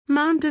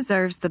Mom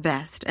deserves the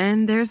best,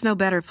 and there's no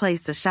better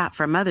place to shop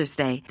for Mother's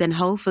Day than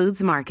Whole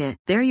Foods Market.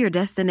 They're your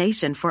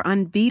destination for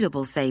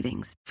unbeatable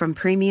savings, from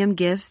premium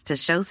gifts to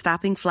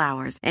show-stopping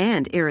flowers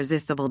and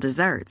irresistible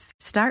desserts.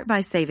 Start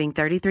by saving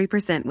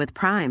 33% with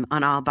Prime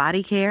on all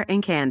body care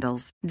and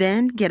candles.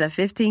 Then get a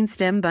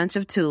 15-stem bunch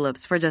of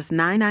tulips for just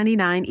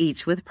 $9.99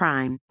 each with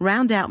Prime.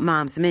 Round out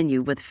Mom's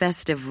menu with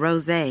festive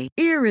rosé,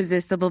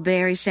 irresistible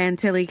berry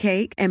chantilly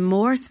cake, and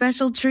more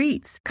special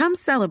treats. Come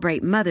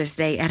celebrate Mother's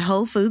Day at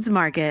Whole Foods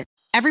Market.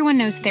 Everyone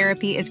knows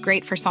therapy is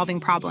great for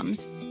solving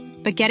problems,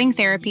 but getting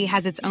therapy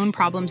has its own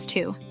problems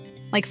too,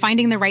 like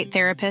finding the right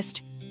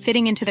therapist,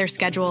 fitting into their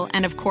schedule,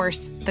 and of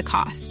course, the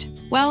cost.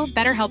 Well,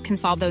 BetterHelp can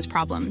solve those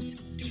problems.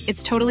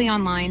 It's totally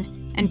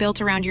online and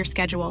built around your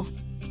schedule.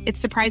 It's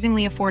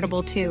surprisingly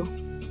affordable too.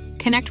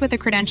 Connect with a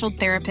credentialed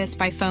therapist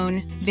by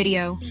phone,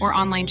 video, or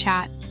online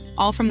chat,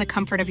 all from the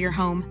comfort of your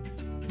home.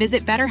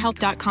 Visit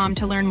BetterHelp.com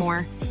to learn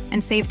more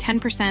and save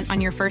 10%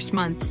 on your first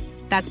month.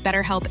 That's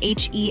BetterHelp,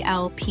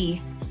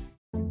 H-E-L-P.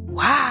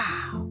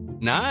 Wow.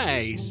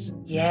 Nice.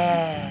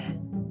 Yeah.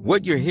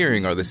 What you're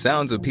hearing are the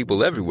sounds of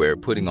people everywhere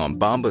putting on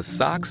Bombas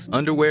socks,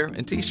 underwear,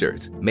 and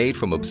T-shirts made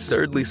from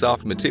absurdly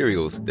soft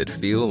materials that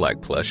feel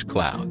like plush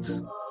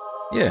clouds.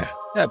 Yeah,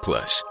 that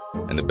plush.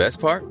 And the best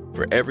part?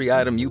 For every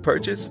item you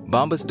purchase,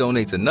 Bombas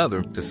donates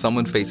another to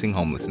someone facing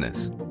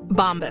homelessness.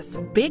 Bombas.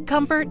 Big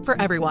comfort for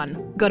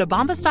everyone. Go to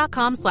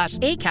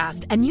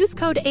bombas.com/ACAST and use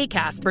code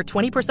ACAST for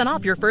 20%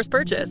 off your first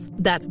purchase.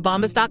 That's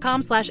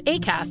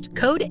bombas.com/ACAST.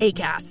 Code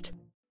ACAST.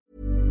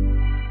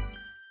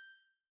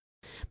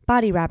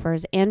 Body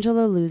Wrappers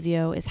Angelo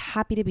Luzio is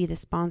happy to be the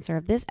sponsor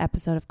of this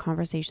episode of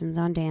Conversations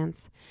on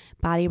Dance.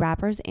 Body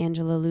Wrappers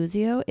Angelo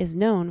Luzio is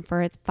known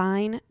for its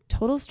fine,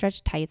 total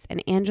stretch tights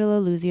and Angelo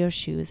Luzio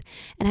shoes,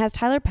 and has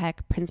Tyler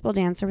Peck, principal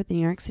dancer with the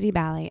New York City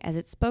Ballet, as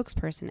its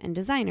spokesperson and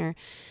designer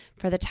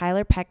for the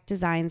Tyler Peck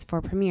Designs for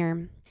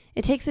Premiere.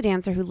 It takes a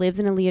dancer who lives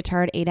in a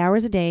leotard 8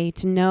 hours a day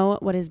to know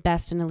what is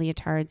best in a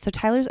leotard, so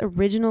Tyler's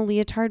original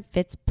leotard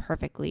fits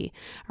perfectly,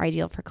 are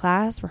ideal for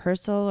class,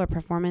 rehearsal, or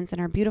performance,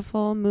 and are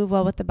beautiful, move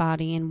well with the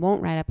body, and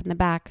won't ride up in the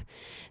back.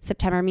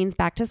 September means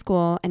back to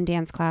school and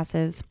dance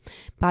classes.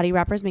 Body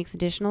Wrappers makes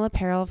additional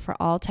apparel for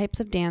all types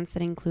of dance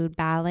that include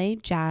ballet,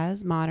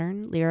 jazz,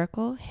 modern,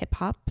 lyrical,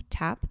 hip-hop,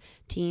 tap,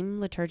 team,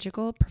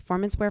 liturgical,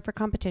 performance wear for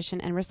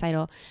competition and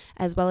recital,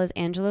 as well as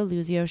Angelo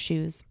Luzio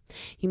shoes.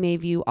 You may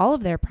view all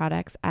of their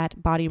products at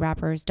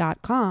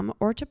bodywrappers.com,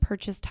 or to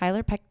purchase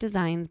Tyler Peck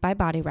Designs by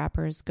Body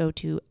Wrappers, go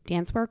to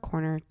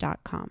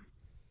dancewearcorner.com.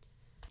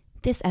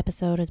 This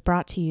episode is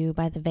brought to you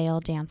by the Vail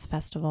Dance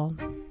Festival.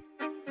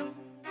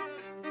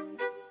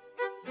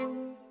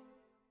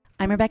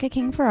 I'm Rebecca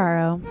King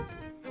Ferraro.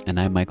 And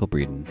I'm Michael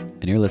Breeden,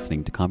 and you're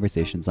listening to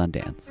Conversations on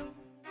Dance.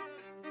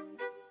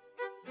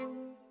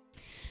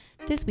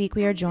 This week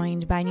we are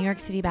joined by New York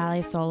City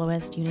Ballet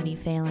soloist Unity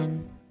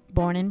Phelan.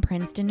 Born in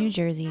Princeton, New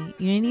Jersey,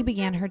 Unity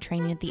began her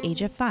training at the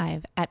age of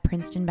 5 at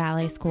Princeton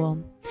Ballet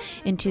School.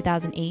 In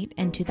 2008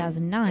 and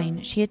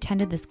 2009, she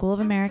attended the School of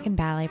American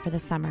Ballet for the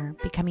summer,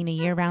 becoming a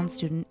year-round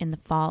student in the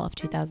fall of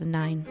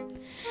 2009.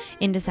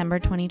 In December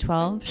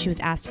 2012, she was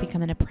asked to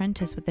become an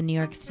apprentice with the New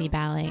York City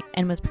Ballet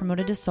and was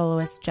promoted to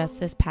soloist just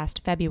this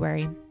past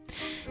February.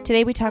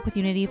 Today we talk with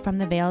Unity from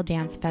the Vail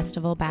Dance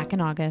Festival back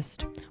in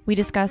August. We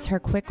discuss her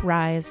quick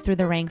rise through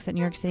the ranks at New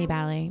York City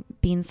Ballet,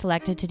 being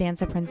selected to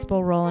dance a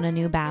principal role in a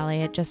new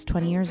ballet at just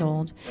 20 years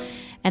old,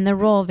 and the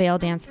role Vail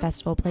Dance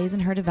Festival plays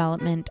in her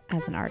development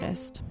as an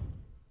artist.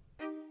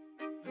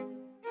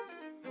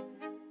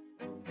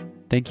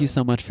 Thank you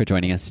so much for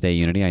joining us today,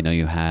 Unity. I know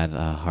you had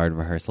a hard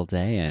rehearsal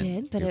day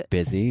and you're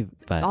busy,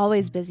 but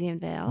always busy in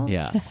Vail.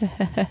 Yes.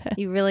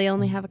 You really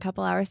only have a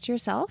couple hours to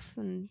yourself,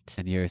 and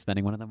you're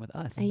spending one of them with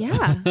us.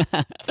 Yeah,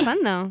 it's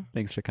fun though.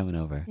 Thanks for coming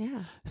over.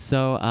 Yeah.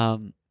 So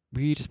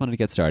we just wanted to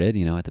get started,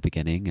 at the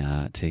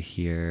beginning, to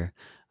hear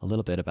a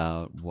little bit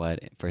about what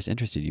first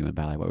interested you in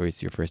ballet. What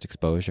was your first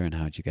exposure and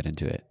how did you get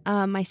into it?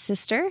 My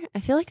sister. I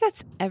feel like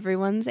that's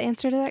everyone's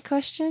answer to that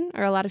question,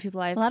 or a lot of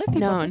people I've known. A lot of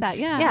people said that,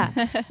 yeah.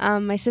 Yeah.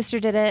 My sister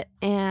did it,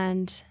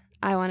 and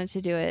I wanted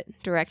to do it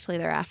directly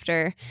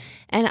thereafter.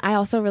 And I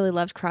also really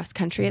loved cross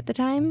country at the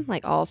time,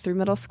 like all through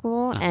middle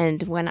school.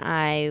 And when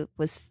I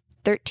was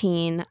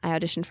 13, I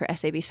auditioned for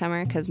SAB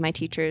Summer because my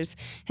teachers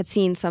had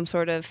seen some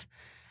sort of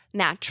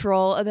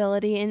natural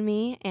ability in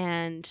me,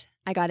 and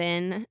I got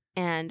in.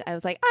 And I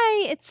was like,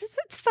 it's a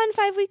fun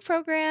 5-week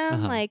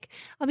program. Like,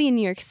 I'll be in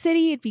New York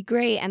City. It'd be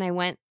great. And I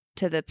went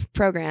to the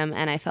program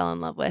and I fell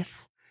in love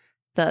with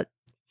the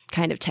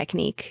kind of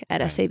technique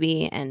at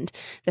SAB and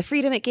the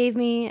freedom it gave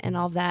me and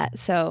all of that.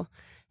 So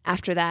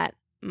after that,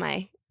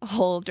 my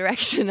whole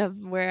direction of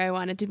where I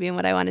wanted to be and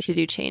what I wanted to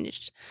do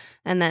changed.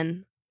 And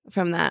then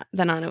from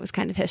then on, it was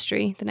kind of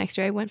history. The next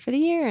year I went for the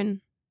year,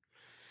 and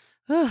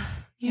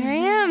here I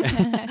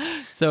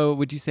am. So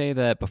would you say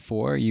that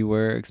before you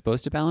were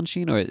exposed to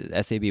Balanchine,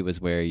 or SAB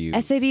was where you...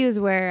 SAB was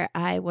where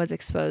I was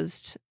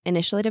exposed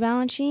initially to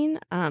Balanchine.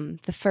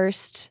 The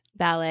first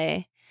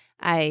ballet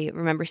I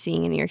remember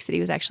seeing in New York City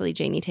was actually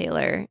Janie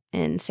Taylor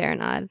in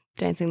Serenade,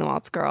 Dancing the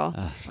Waltz Girl.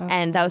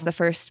 And that was the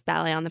first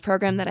ballet on the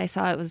program that I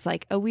saw. It was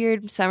like a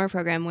weird summer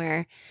program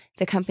where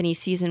the company's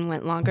season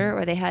went longer,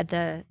 or they had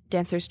the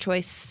Dancer's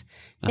Choice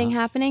thing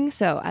happening.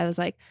 So I was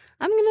like,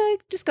 I'm going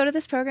to just go to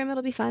this program.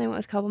 It'll be fun. I went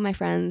with a couple of my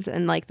friends,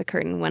 and like the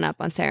curtain went up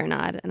on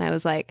Serenade, and I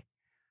was like,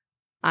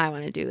 I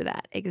want to do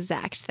that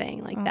exact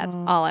thing. Like, that's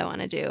all I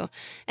want to do.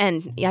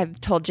 And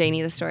I've told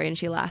Janie the story, and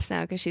she laughs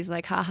now because she's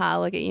like, haha,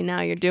 look at you now,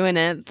 you're doing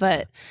it.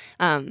 But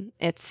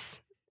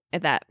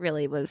that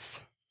really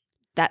was,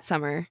 that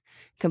summer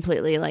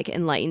completely like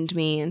enlightened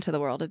me into the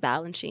world of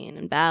Balanchine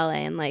and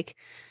ballet, and like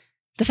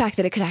the fact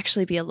that it could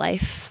actually be a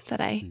life that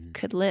I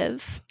could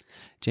live.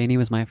 Janie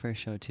was my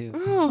first show too.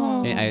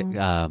 Oh.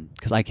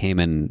 Because I came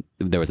and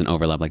there was an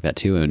overlap like that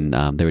too, and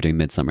they were doing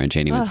Midsummer, and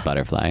Janie was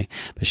Butterfly,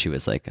 but she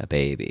was like a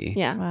baby.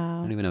 Yeah.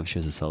 I don't even know if she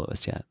was a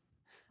soloist yet.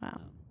 Wow.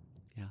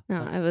 Yeah.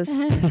 No,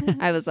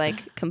 I was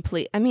like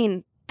complete. I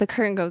mean, the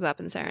curtain goes up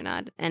in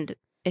Serenade, and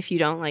if you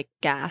don't like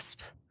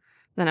gasp,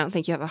 then I don't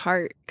think you have a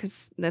heart,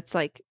 because that's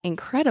like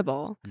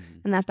incredible.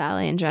 And that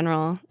ballet in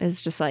general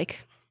is just like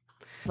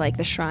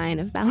the shrine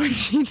of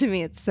Balanchine to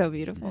me. It's so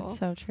beautiful. That's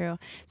so true.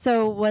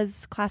 So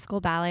was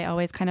classical ballet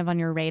always kind of on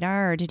your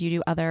radar, or did you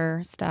do other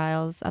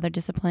styles, other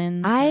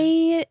disciplines?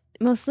 I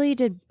mostly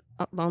did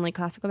only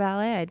classical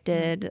ballet. I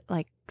did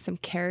like some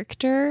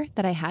character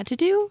that I had to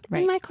do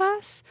in my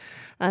class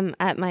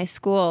at my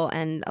school,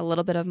 and a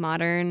little bit of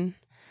modern,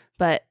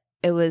 but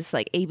it was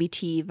like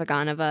ABT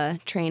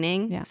Vaganova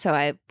training. Yeah. So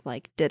I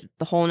like did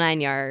the whole 9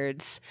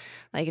 yards.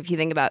 Like if you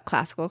think about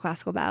classical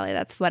ballet,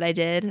 that's what I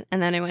did.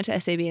 And then I went to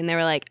SAB, and they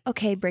were like,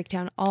 okay, break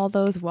down all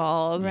those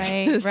walls.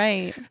 Right.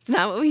 It's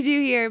not what we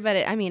do here, but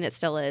it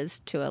still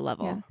is to a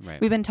level. Yeah.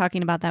 Right. We've been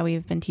talking about that.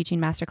 We've been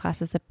teaching master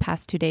classes the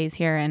past 2 days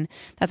here. And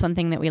that's one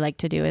thing that we like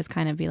to do is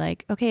kind of be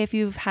like, okay, if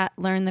you've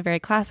learned the very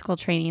classical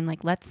training,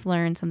 like let's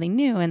learn something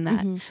new, and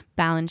that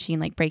Balanchine,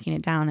 like breaking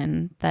it down,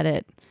 and that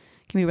it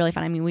can be really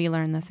fun. I mean, we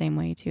learn the same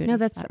way too. No,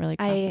 that's that really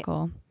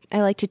classical.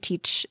 I like to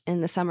teach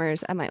in the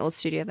summers at my old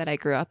studio that I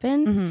grew up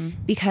in,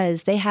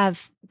 because they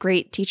have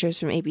great teachers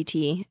from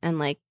ABT and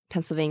like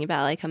Pennsylvania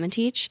Ballet come and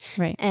teach.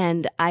 Right.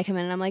 And I come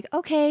in and I'm like,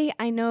 okay,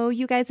 I know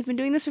you guys have been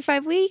doing this for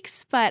 5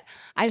 weeks, but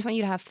I just want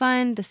you to have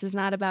fun. This is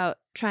not about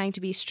trying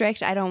to be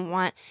strict.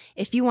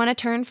 If you want to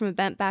turn from a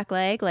bent back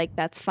leg, like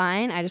that's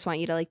fine. I just want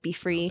you to like be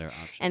free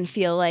and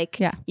feel like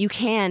you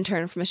can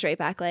turn from a straight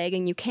back leg,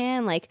 and you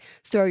can like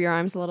throw your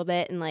arms a little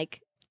bit and like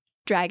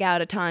drag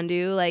out a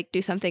tendu, like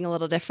do something a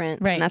little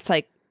different. Right. And that's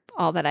like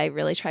all that I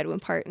really try to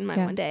impart in my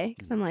one day,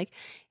 because I'm like,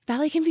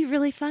 ballet can be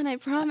really fun, I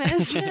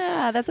promise.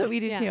 Yeah, that's what we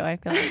do too. I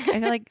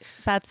feel like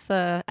that's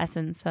the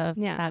essence of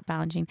that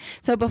Balanchine.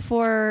 So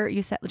before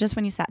you just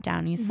when you sat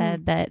down, you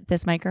said that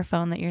this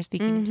microphone that you're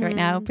speaking into right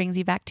now brings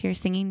you back to your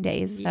singing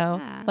days.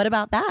 So what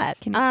about that?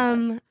 Can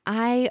you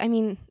I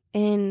mean,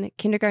 in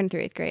kindergarten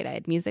through 8th grade, I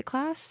had music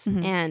class,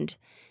 and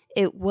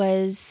it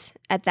was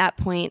at that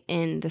point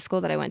in the school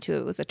that I went to,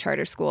 it was a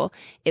charter school.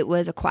 It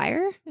was a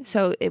choir.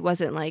 So it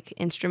wasn't like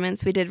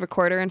instruments. We did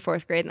recorder in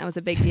 4th grade, and that was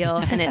a big deal.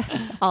 And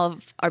all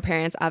of our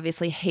parents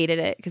obviously hated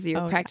it, because you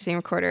were practicing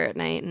recorder at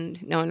night,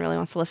 and no one really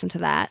wants to listen to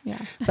that.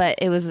 Yeah. But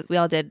we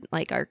all did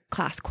like our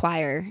class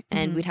choir,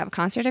 and we'd have a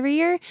concert every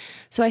year.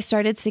 So I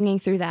started singing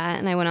through that,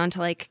 and I went on to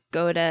like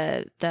go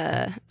to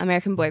the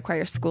American Boy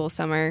Choir School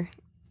summer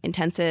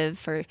intensive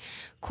for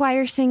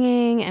choir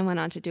singing, and went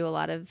on to do a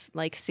lot of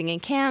like singing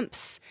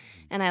camps,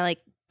 and I like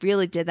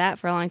really did that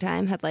for a long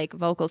time. Had like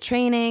vocal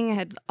training,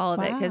 had all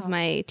of it, because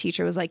my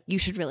teacher was like, you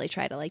should really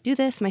try to like do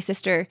this. My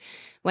sister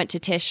went to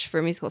Tisch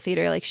for musical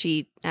theater, like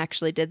she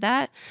actually did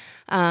that.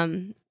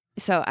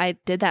 So I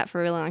did that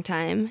for a really long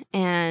time,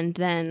 and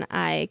then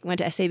I went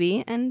to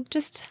SAB and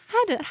just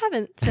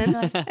haven't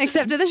since,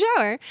 except to the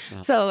shower.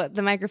 So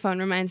the microphone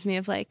reminds me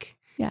of like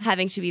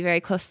having to be very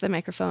close to the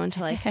microphone to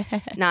like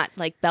not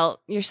like belt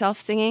yourself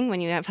singing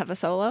when you have a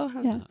solo.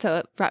 So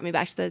it brought me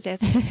back to those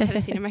days. I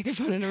haven't seen a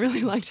microphone in a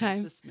really long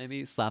time. Just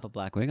maybe slap a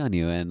black wig on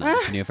you and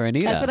audition you for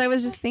Anita. That's what I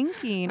was just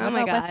thinking. Oh my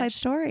gosh. West Side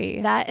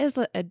Story. That is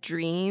a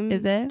dream.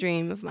 Is it?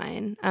 Dream of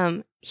mine.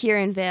 Here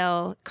in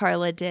Vail,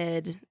 Carla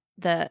did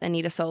the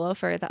Anita solo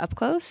for the Up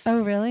Close.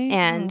 Oh, really?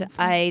 And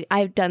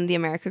I've done the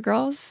America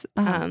Girls.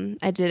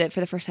 I did it for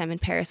the first time in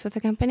Paris with a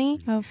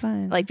company. Oh,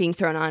 fun. Like being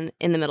thrown on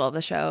in the middle of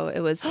the show. It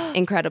was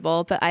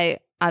incredible. But I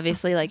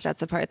obviously like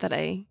that's a part that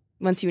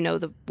once you know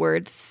the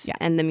words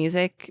and the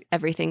music,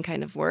 everything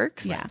kind of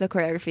works. Yeah. The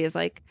choreography is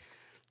like,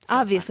 so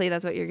obviously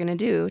that's what you're going to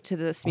do to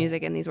this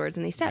music and these words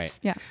and these steps.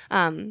 Right.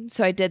 Yeah.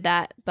 So I did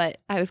that, but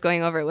I was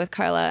going over it with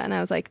Carla, and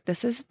I was like,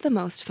 this is the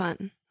most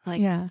fun. Like,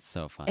 it's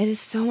so fun. It is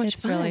so much fun.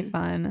 It's really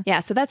fun.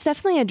 Yeah, so that's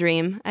definitely a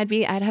dream.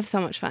 I'd have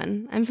so much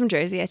fun. I'm from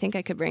Jersey. I think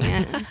I could bring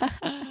it.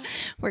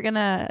 We're going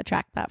to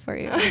attract that for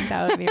you. I think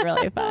that would be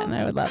really fun.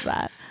 I would love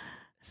that.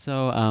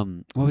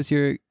 So what was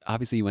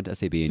obviously you went to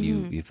SAB and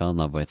you fell in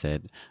love with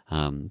it.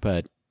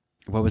 But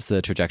what was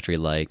the trajectory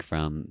like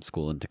from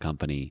school into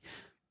company?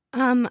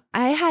 I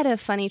had a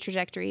funny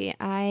trajectory.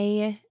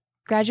 I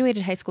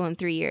graduated high school in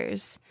 3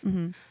 years.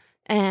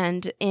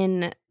 And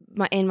in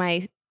in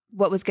my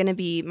what was going to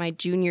be my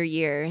junior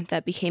year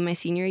that became my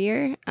senior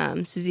year,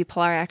 Susie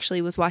Pilar actually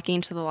was walking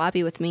into the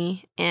lobby with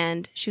me,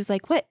 and she was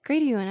like, "What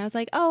grade are you in?" I was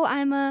like, "Oh,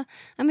 I'm a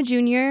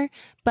junior,"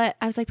 but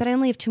I was like, "But I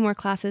only have 2 more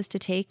classes to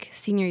take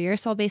senior year,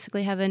 so I'll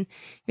basically have a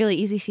really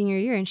easy senior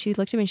year." And she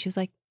looked at me and she was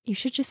like, "You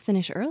should just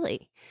finish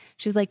early."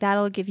 She was like,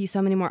 "That'll give you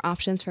so many more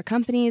options for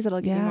companies.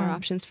 It'll give you more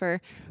options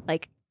for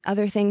like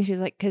other things." She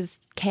was like, because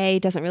Kay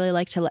doesn't really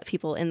like to let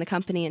people in the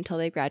company until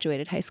they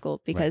graduated high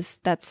school, because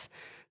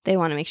they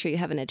want to make sure you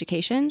have an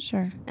education.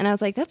 Sure. And I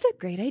was like, that's a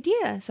great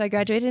idea. So I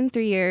graduated in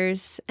 3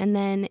 years. And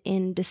then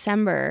in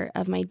December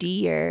of my D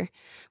year,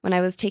 when I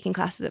was taking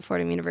classes at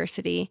Fordham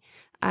University,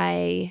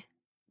 I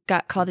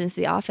got called into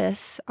the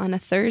office on a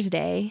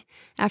Thursday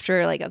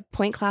after like a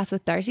point class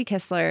with Darcy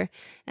Kistler.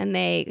 And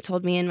they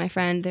told me and my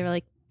friend, they were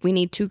like, "We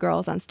need 2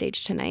 girls on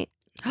stage tonight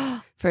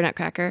for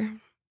Nutcracker."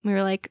 We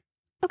were like,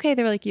 okay.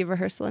 They were like, "You have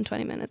rehearsal in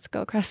 20 minutes.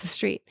 Go across the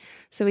street."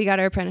 So we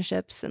got our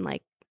apprenticeships, and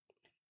like,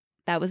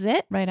 that was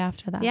it. Right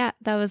after that. Yeah,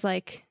 that was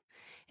like,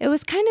 it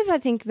was kind of, I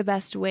think, the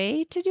best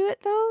way to do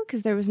it though,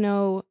 because there was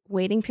no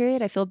waiting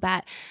period. I feel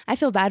bad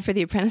for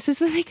the apprentices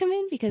when they come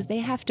in, because they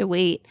have to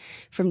wait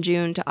from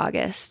June to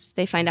August.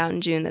 They find out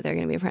in June that they're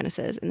going to be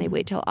apprentices, and they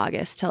wait till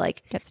August to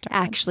like Get started.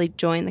 actually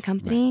join the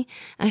company.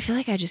 And I feel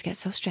like I just get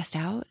so stressed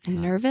out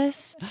and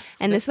nervous.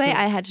 And this way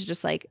I had to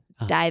just like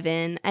dive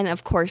in. And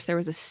of course there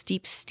was a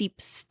steep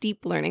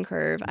learning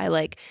curve. I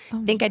like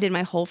think I did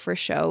my whole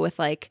first show with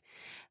like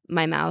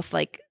my mouth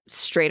like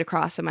straight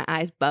across and my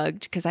eyes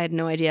bugged, because I had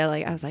no idea.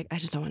 Like I was like, I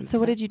just don't want to. So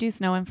what did you do?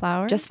 Snow and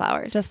flowers? Just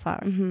flowers. Just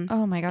flowers. Mm-hmm.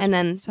 Oh my gosh. And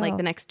then like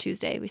the next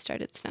Tuesday we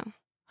started snow.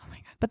 Oh my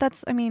God. But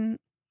that's, I mean,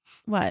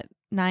 what,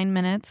 9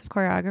 minutes of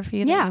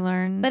choreography that you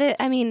learned?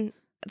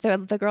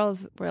 But the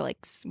girls were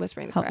like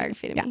whispering the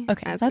choreography to me.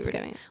 Okay, as that's we were good.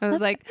 doing it. I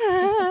was like,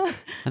 ah.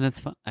 And that's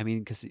fun. I mean,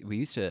 because we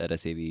used to at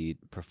SAB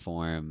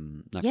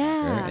perform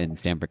Nutcracker in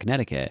Stamford,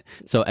 Connecticut,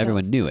 so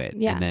everyone knew it.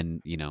 Yeah. And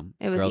then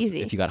it was girls,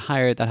 easy. if you got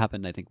hired, that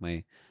happened. I think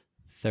my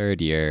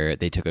 3rd year,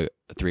 they took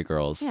 3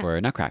 girls for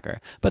Nutcracker,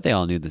 but they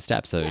all knew the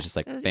steps, so it was just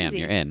like, bam, easy.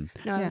 you're in.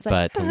 No, I was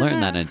like, but to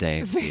learn that in a day,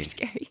 it was very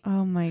scary.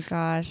 Oh my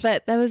gosh.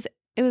 But it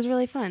was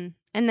really fun.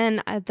 And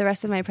then the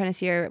rest of my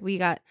apprentice year, we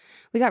got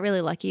really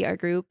lucky. Our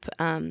group,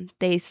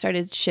 they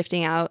started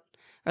shifting out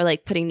or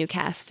like putting new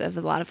casts of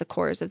a lot of the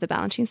cores of the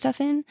balancing stuff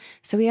in.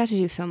 So we got to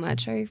do so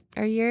much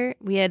our year.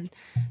 I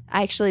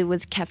actually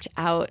was kept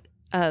out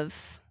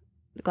of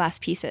Glass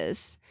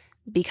Pieces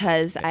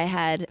because I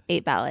had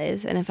 8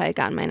 ballets, and if I had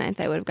gotten my 9th,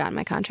 I would have gotten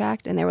my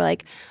contract. And they were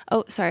like,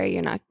 "Oh, sorry,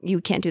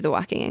 you can't do the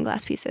walking in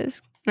Glass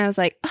Pieces." And I was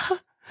like, "Oh."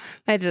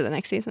 I did it the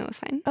next season. It was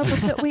fine. Oh,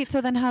 but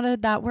so then how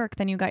did that work?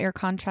 Then you got your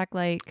contract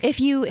like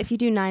if you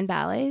do 9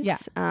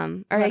 ballets,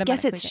 or I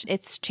guess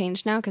it's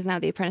changed now, because now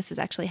the apprentices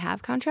actually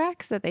have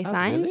contracts that they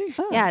sign. Really?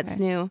 Oh, yeah, okay. it's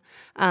new.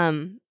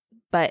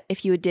 But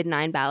if you did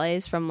 9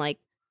 ballets from like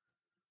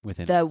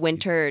within the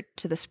winter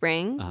to the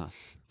spring,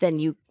 then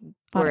you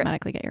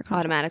automatically get your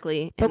contract.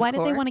 Automatically. But why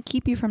did they want to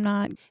keep you from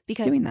not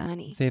doing that?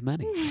 Money. Save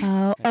money.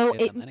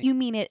 You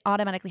mean it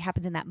automatically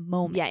happens in that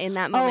moment? Yeah, in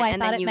that moment. Oh, I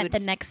and thought then it meant the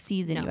next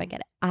season you would get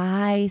it.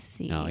 I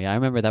see. No, yeah, I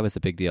remember that was a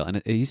big deal.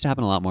 And it used to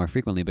happen a lot more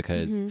frequently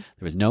because there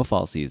was no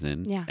fall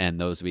season. Yeah. And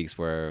those weeks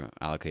were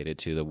allocated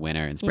to the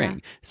winter and spring.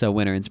 Yeah. So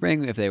winter and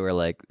spring, if they were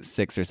like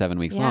 6 or 7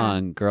 weeks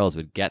long, girls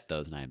would get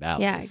those 9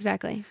 ballets. Yeah,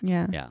 exactly.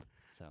 Yeah. Yeah.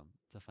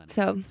 It's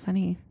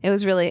funny. It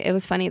was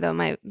funny though.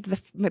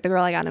 The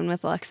girl I got in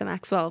with, Alexa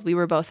Maxwell, we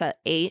were both at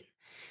 8,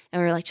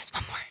 and we were like, just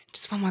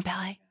one more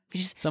ballet.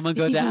 Someone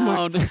go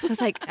down. I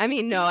was like, I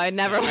mean, no, I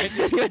never wanted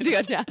to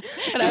go down.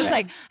 But I was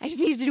like, I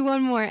just need to do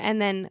one more.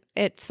 And then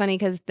it's funny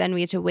because then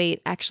we had to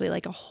wait actually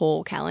like a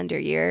whole calendar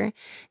year.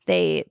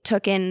 They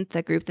took in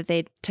the group that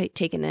they'd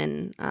taken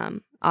in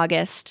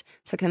August,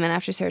 took them in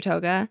after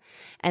Saratoga.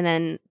 And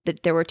then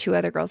there were 2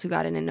 other girls who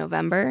got in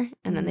November.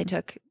 And then they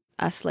took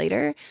us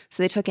later.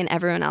 So they took in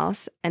everyone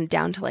else, and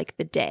down to like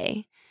the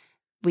day.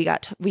 We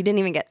didn't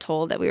even get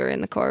told that we were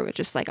in the corps, but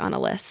just like on a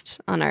list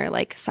on our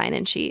like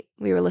sign-in sheet,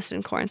 we were listed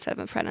in corps instead of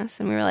apprentice,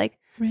 and we were like,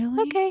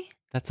 really? Okay.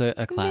 That's a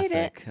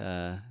classic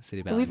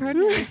city ballet. We've heard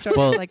many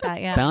stories like that.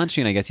 Yeah. Balance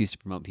Sheet, I guess, used to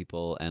promote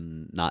people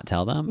and not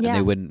tell them, and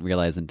they wouldn't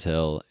realize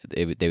until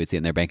they would see it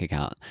in their bank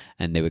account,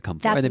 and they would come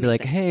forward. They'd be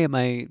like, "Hey,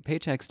 my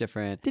paycheck's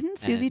different." Didn't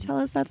Susie tell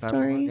us that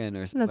story?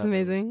 That's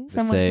amazing.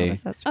 Someone told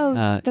us that story.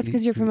 Oh, that's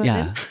because you're promoted.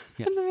 Yeah.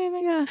 That's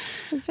amazing. Yeah,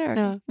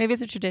 hysterical. Maybe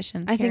it's a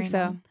tradition. I think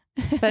so.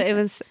 But it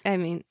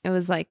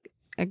was like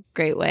a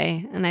great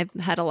way, and I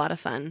had a lot of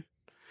fun.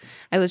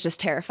 It was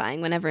just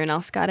terrifying when everyone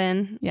else got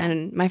in,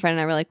 and my friend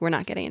and I were like, "We're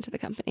not getting into the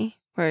company.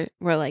 We're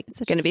like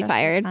going to be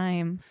fired."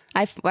 Time.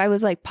 I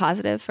was like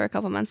positive for a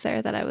couple months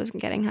there that I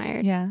wasn't getting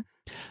hired. Yeah,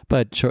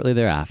 but shortly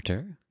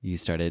thereafter, you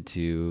started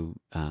to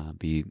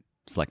be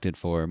selected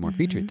for more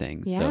featured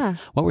things. Yeah.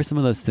 So, what were some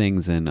of those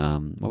things, and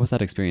what was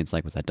that experience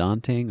like? Was that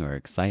daunting or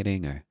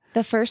exciting, or?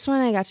 The first one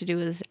I got to do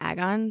was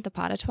Agon, the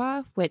Pas de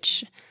Trois,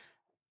 which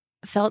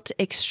felt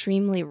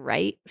extremely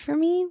right for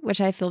me, which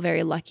I feel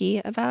very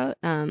lucky about.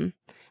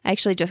 I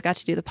actually just got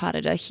to do the pas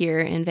de deux here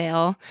in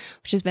Vail,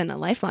 which has been a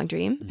lifelong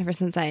dream ever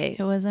since It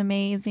was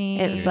amazing.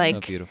 It's So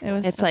like beautiful. It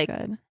was it's so like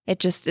good. it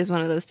just is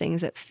one of those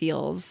things that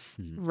feels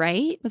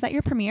right. Was that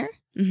your premiere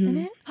Mhm. in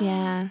it?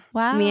 Yeah.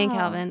 Wow. Me and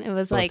Calvin. It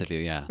was Both like of you,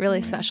 yeah.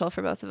 really special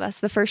for both of us.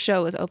 The first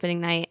show was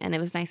opening night, and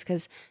it was nice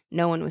because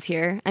no one was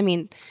here. I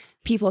mean,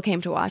 people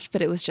came to watch,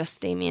 but it was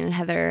just Damien and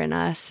Heather and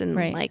us, and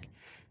Right.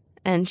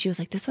 and she was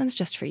like, "This one's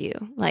just for you.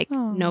 Like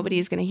Aw.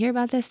 nobody's gonna hear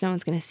about this. No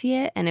one's gonna see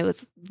it." And it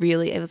was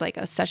like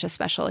such a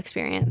special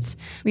experience.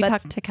 We But-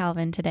 talked to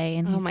Calvin today,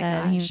 and Oh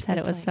my he gosh, said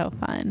it it's was so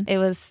fun. It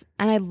was,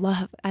 and I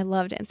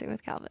love dancing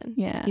with Calvin.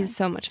 Yeah. He's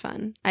so much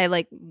fun. I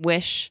like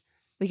wish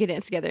we could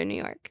dance together in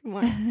New York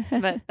more,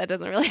 but that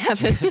doesn't really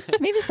happen.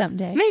 Maybe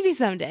someday. Maybe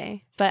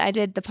someday. But I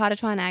did the pas de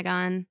trois and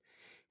Agon,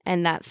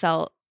 and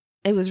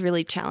it was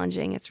really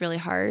challenging. It's really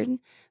hard,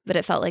 but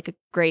it felt like a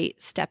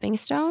great stepping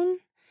stone.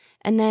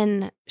 And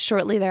then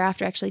shortly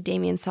thereafter, actually,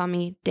 Damien saw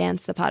me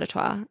dance the pas de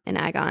trois in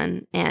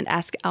Agon and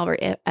asked Albert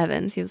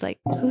Evans. He was like,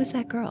 "Who is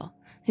that girl?"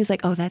 He was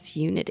like, "Oh, that's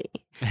Unity."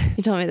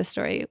 He told me the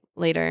story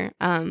later.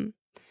 And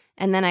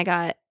then I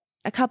got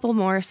a couple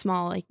more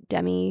small like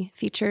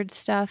demi-featured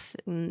stuff.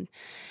 And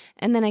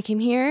then I came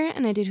here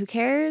and I did Who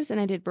Cares? And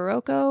I did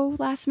Barocco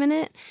last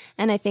minute.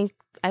 And I think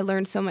I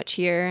learned so much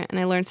here, and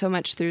I learned so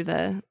much through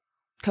the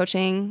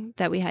coaching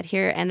that we had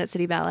here and at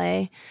City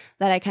Ballet,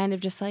 that I kind of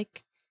just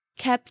like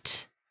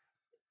kept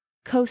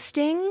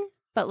coasting,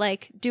 but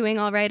like doing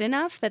all right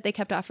enough that they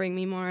kept offering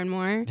me more and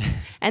more.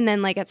 And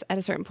then like at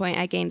a certain point,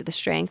 I gained the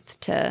strength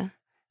to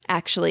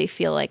actually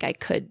feel like I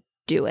could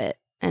do it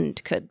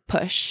and could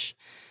push.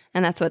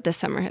 And that's what this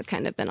summer has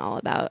kind of been all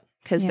about.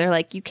 Because they're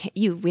like,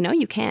 we know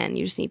you can.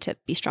 You just need to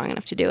be strong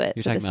enough to do it.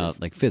 You're talking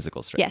about like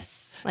physical strength.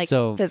 Yes, like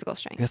So, physical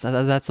strength. Because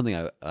that's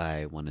something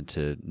I wanted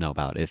to know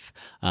about. If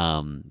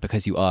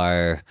because you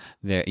are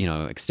very,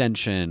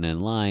 extension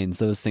and lines,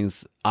 those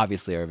things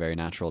obviously are very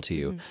natural to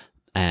you.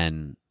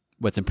 And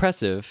what's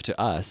impressive to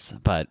us,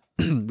 but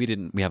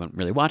we haven't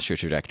really watched your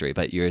trajectory,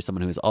 but you're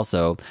someone who is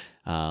also,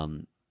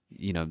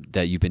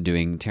 that you've been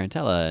doing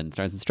Tarantella and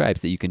Stars and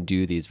Stripes, that you can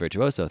do these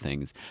virtuoso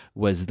things.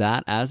 Was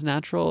that as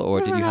natural,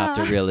 or did you have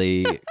to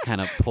really kind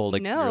of pull your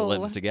No.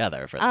 limbs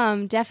together for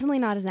that? Definitely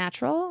not as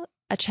natural.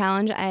 A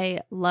challenge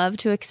I love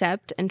to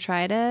accept and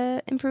try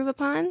to improve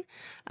upon.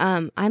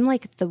 I'm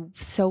like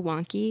so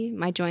wonky.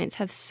 My joints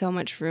have so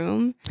much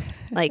room.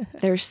 Like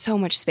there's so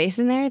much space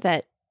in there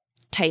that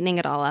tightening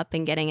it all up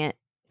and getting it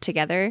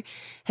together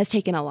has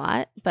taken a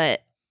lot,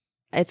 but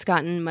it's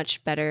gotten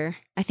much better.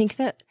 I think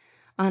that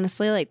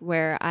honestly, like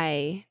where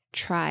I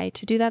try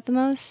to do that the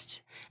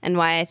most, and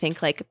why I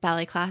think like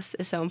ballet class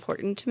is so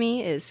important to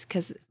me, is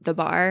because the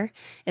bar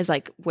is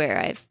like where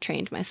I've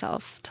trained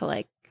myself to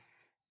like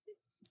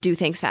do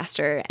things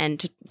faster and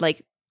to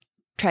like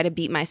try to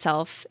beat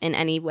myself in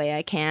any way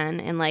I can,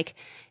 and like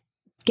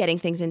getting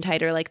things in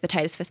tighter, like the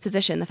tightest fifth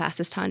position, the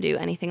fastest tendu,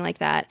 anything like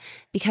that,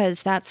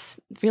 because that's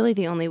really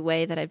the only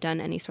way that I've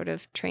done any sort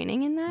of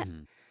training in that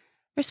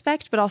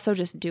respect, but also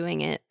just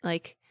doing it.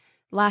 Like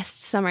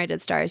last summer I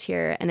did Stars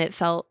here, and it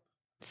felt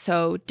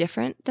so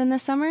different than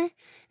this summer.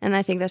 And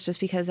I think that's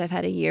just because I've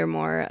had a year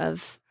more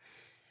of,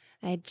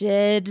 I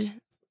did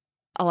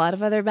a lot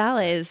of other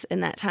ballets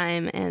in that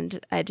time,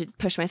 and I did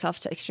push myself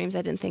to extremes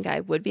I didn't think I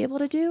would be able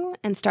to do.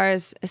 And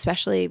Stars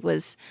especially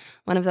was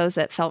one of those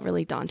that felt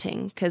really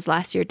daunting, because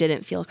last year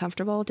didn't feel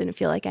comfortable, didn't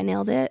feel like I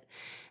nailed it.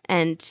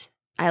 And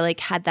I like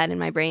had that in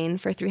my brain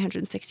for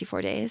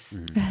 364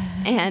 days.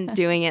 And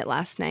doing it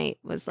last night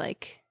was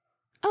like,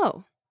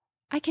 oh,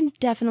 I can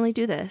definitely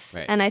do this.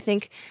 Right. And I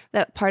think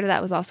that part of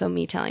that was also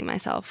me telling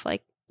myself,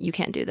 like, you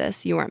can't do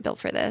this. You weren't built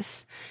for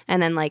this.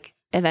 And then like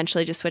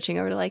eventually just switching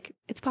over to like,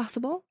 it's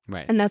possible.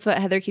 Right. And that's what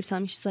Heather keeps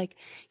telling me. She's like,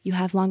 you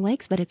have long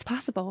legs, but it's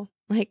possible.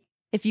 Like,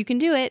 if you can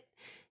do it,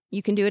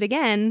 you can do it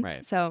again.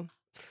 Right. So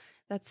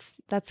that's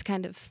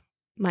kind of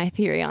my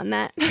theory on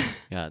that.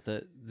 Yeah,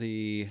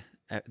 the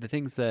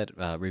things that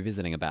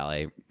revisiting a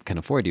ballet can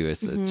afford you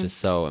is it's just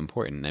so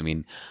important. I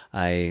mean,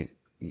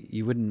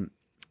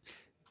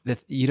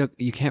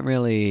 you can't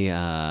really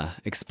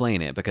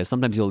explain it, because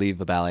sometimes you'll leave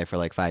a ballet for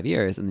like 5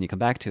 years and then you come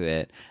back to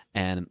it,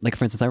 and like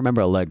for instance, I remember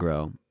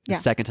Allegro. The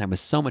second time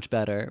was so much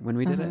better when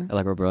we did it,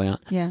 Allegro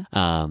Brilliant,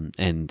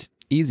 and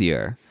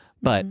easier.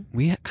 But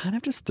we kind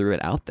of just threw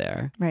it out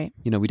there. Right.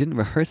 We didn't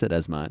rehearse it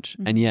as much.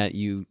 And yet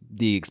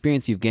the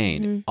experience you've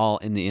gained all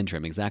in the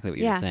interim, exactly what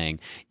you were saying,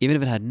 even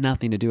if it had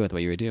nothing to do with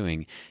what you were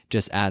doing,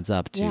 just adds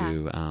up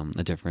to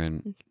a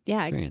different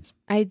experience.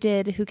 I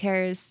did Who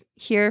Cares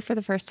here for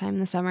the first time in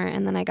the summer,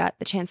 and then I got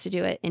the chance to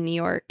do it in New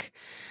York,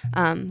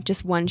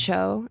 just one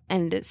show.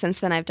 And since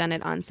then I've done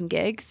it on some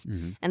gigs.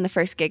 And the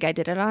first gig I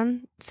did it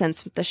on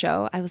since the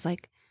show, I was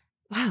like,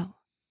 wow,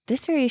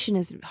 this variation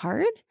is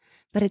hard,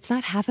 but it's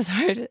not half as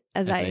hard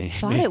as I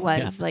thought it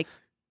was. Like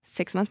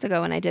 6 months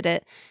ago when I did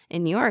it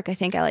in New York, I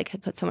think I like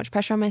had put so much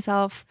pressure on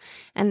myself.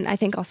 And I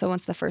think also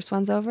once the first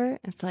one's over,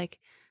 it's like,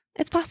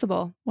 it's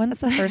possible.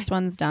 Once the first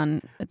one's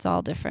done, it's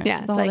all different.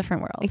 Yeah, it's a whole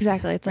different world.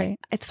 Exactly. It's Right. like,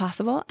 it's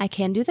possible. I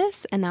can do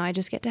this. And now I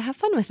just get to have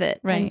fun with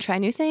it Right. and try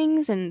new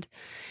things. And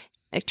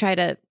I try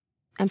to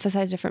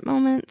emphasize different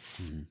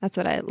moments. That's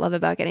what I love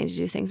about getting to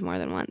do things more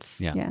than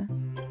once. Yeah.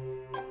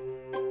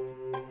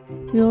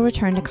 We will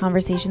return to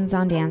Conversations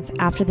on Dance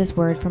after this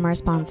word from our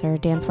sponsor,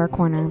 Dancewear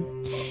Corner.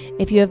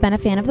 If you have been a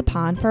fan of the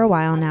pod for a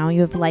while now,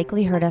 you have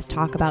likely heard us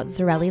talk about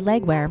Zarelli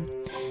legwear.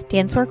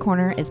 Dancewear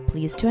Corner is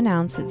pleased to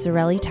announce that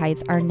Zarelli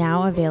tights are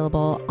now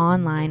available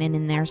online and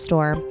in their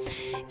store.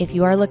 If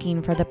you are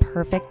looking for the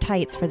perfect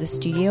tights for the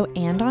studio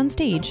and on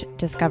stage,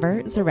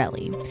 discover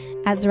Zarelli.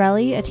 At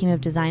Zarelli, a team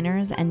of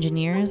designers,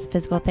 engineers,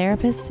 physical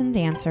therapists, and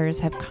dancers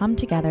have come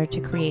together to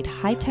create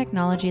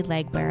high-technology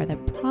legwear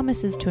that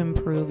promises to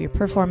improve your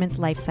performance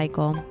life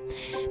cycle.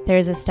 There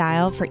is a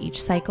style for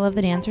each cycle of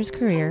the dancer's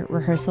career,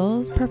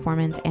 rehearsals,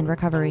 performance, and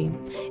recovery.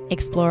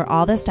 Explore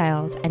all the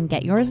styles and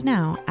get yours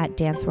now at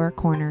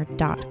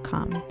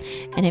dancewearcorner.com.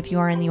 And if you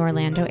are in the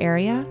Orlando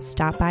area,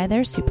 stop by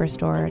their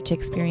superstore to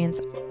experience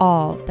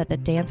all that the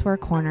Dancewear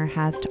Corner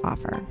has to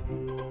offer.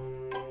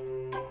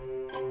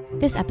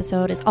 This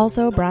episode is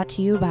also brought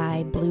to you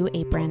by Blue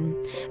Apron.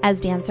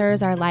 As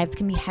dancers, our lives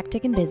can be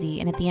hectic and busy,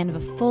 and at the end of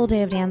a full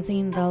day of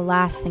dancing, the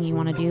last thing you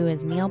want to do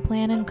is meal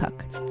plan and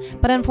cook.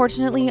 But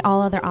unfortunately,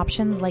 all other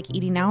options like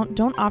eating out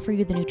don't offer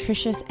you the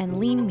nutritious and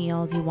lean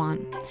meals you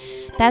want.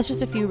 That's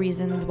just a few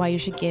reasons why you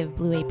should give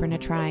Blue Apron a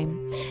try.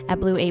 At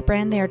Blue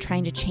Apron, they are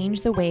trying to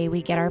change the way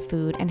we get our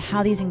food and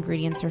how these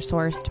ingredients are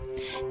sourced.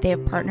 They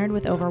have partnered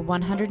with over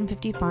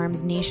 150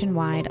 farms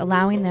nationwide,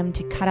 allowing them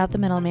to cut out the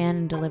middleman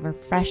and deliver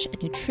fresh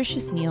and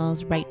nutritious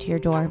meals right to your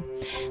door.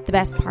 The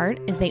best part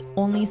is they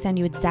only send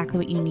you exactly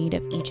what you need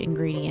of each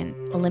ingredient,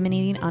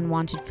 eliminating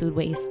unwanted food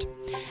waste.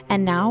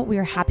 And now we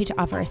are happy to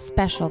offer a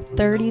special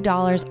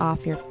 $30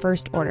 off your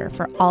first order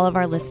for all of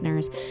our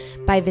listeners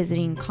by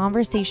visiting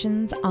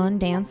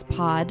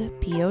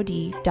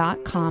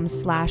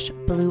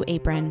conversationsondancepod.com/Blue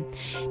Apron.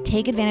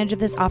 Take advantage of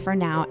this offer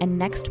now, and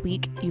next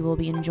week you will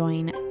be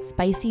enjoying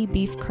spicy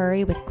beef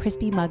curry with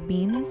crispy mung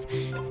beans,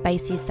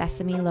 spicy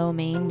sesame lo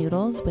mein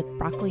noodles with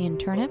broccoli and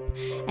turnip,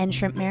 and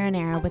shrimp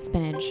marinara with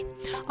spinach.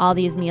 All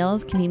these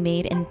meals can be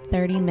made in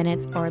 30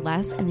 minutes or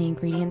less, and the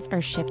ingredients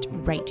are shipped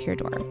right to your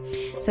door.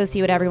 So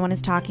see what everyone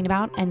is talking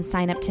about and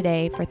sign up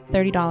today for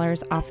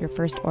 $30 off your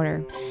first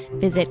order.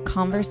 Visit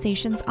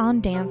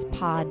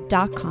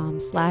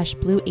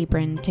conversationsondancepod.com/Blue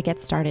Apron to get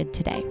started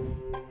today.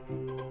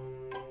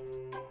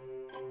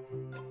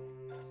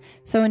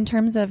 So in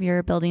terms of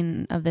your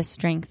building of this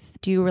strength,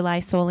 do you rely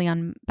solely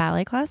on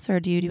ballet class or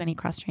do you do any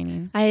cross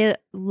training? I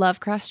love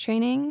cross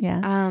training.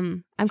 Yeah.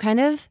 I'm kind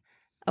of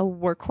a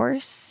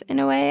workhorse in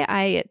a way.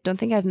 I don't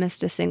think I've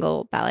missed a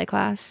single ballet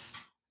class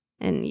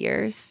in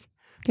years.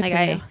 Good like for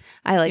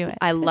you.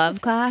 I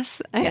love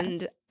class.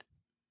 And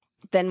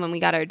then when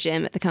we got our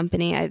gym at the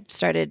company, I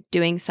started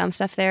doing some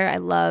stuff there. I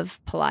love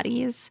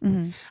Pilates.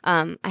 Mm-hmm.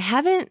 I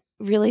haven't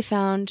really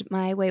found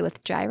my way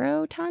with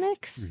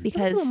gyrotonics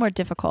because It's a little more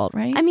difficult,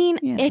 right? I mean,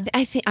 Yeah.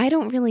 I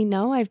don't really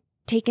know. I've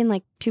taken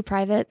like 2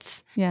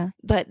 privates,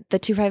 but the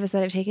 2 privates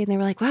that I've taken, they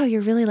were like, wow,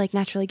 you're really like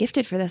naturally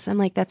gifted for this. I'm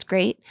like, that's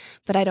great,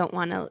 but I don't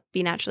want to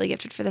be naturally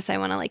gifted for this. I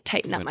want to like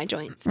tighten up my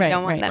joints. I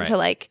don't want them to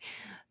like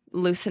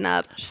loosen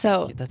up.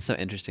 So that's so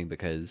interesting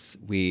because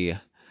I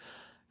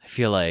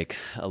feel like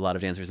a lot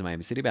of dancers in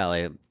Miami City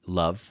Ballet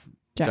love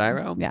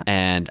gyro. Yeah.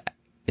 And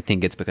I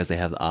think it's because they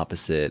have the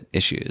opposite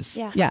issues.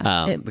 Yeah.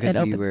 Because it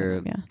we opens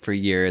were, them up, for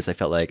years, I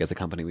felt like as a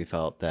company, we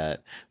felt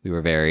that we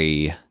were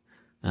very,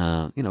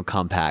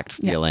 compact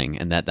feeling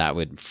and that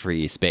would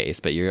free space.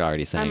 But you're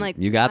already saying, I'm like,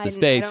 you got the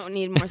space. I don't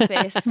need more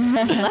space,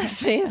 less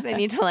space. I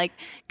need to like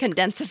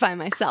condensify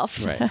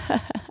myself. Right.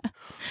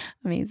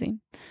 Amazing.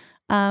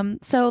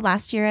 So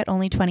last year at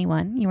only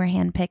 21, you were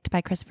handpicked by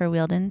Christopher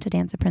Wheeldon to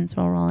dance a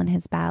principal role in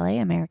his ballet,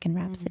 American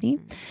Rhapsody.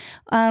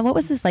 What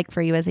was this like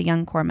for you as a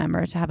young core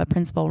member to have a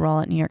principal role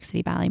at New York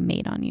City Ballet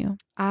made on you?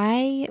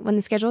 When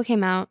the schedule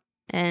came out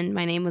and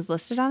my name was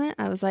listed on it,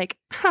 I was like,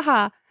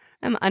 haha,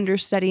 I'm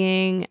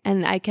understudying.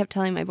 And I kept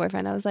telling my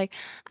boyfriend, I was like,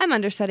 I'm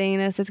understudying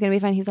this. It's going to be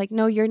fine. He's like,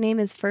 no, your name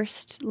is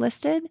first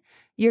listed.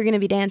 You're going to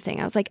be dancing.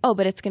 I was like, oh,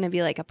 but it's going to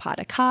be like a pas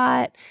de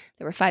quatre.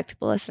 There were 5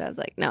 people listed. I was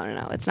like,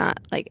 no, it's not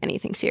like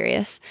anything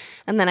serious.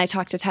 And then I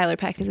talked to Tyler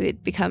Peck because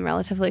we'd become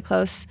relatively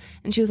close.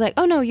 And she was like,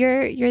 oh no,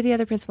 you're the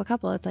other principal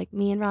couple. It's like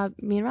me and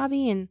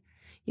Robbie and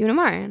you and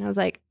Amar. And I was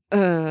like,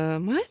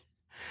 what?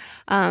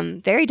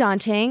 Very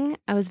daunting.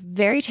 I was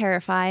very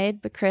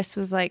terrified, but Chris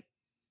was like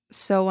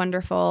so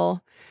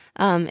wonderful.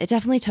 It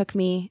definitely took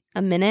me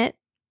a minute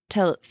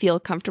to feel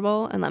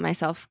comfortable and let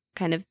myself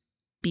kind of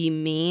be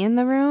me in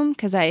the room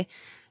because I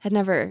had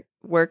never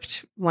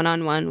worked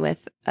one-on-one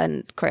with a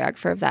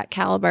choreographer of that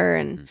caliber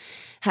and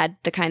had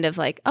the kind of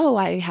like, oh,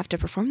 I have to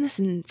perform this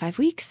in 5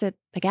 weeks at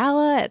a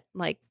gala, at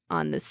like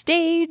on the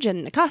stage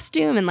and a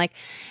costume. And like,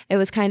 it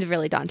was kind of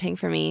really daunting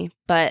for me,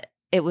 but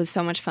it was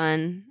so much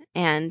fun.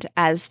 And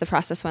as the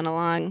process went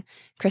along,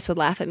 Chris would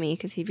laugh at me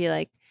because he'd be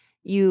like,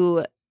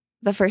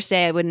 the first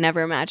day I would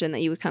never imagine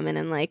that you would come in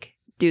and like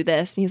do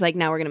this. And he's like,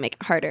 now we're going to make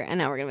it harder. And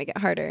now we're going to make it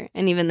harder.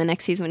 And even the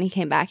next season when he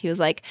came back, he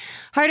was like,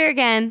 harder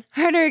again.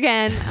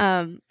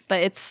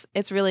 But it's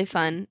really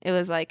fun. It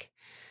was like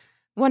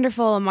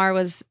wonderful. Amar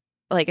was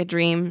like a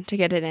dream to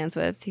get to dance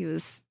with. He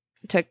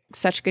took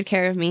such good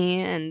care of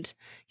me, and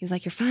he was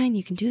like, "You're fine.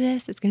 You can do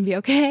this. It's gonna be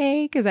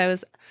okay." Because I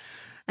was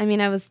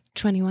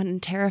 21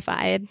 and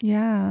terrified.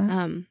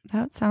 Yeah.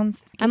 That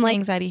sounds. I'm like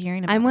anxiety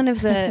hearing about. I'm one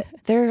of the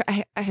there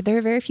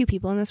are very few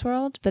people in this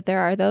world, but there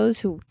are those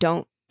who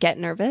don't get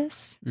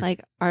nervous,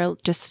 like are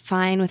just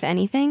fine with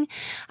anything.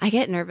 I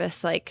get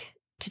nervous like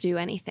to do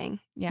anything.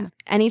 Yeah.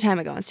 Anytime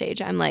I go on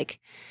stage, I'm like,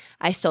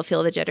 I still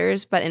feel the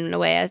jitters, but in a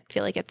way I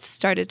feel like it's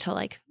started to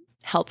like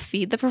help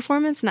feed the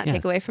performance, not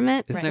take away from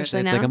it. It's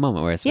like a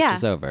moment where it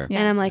switches over.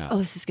 And I'm like, oh,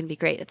 this is going to be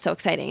great. It's so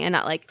exciting. And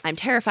not like, I'm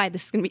terrified.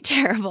 This is going to be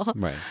terrible.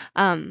 Right.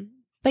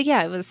 But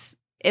yeah,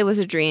 it was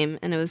a dream,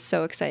 and it was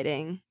so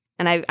exciting.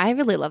 And I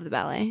really love the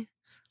ballet.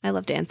 I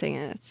love dancing.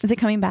 Is it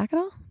coming back at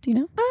all? Do you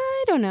know?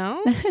 I don't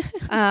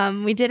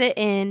know. We did it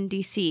in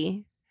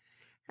DC,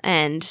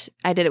 and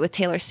I did it with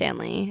Taylor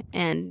Stanley,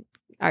 and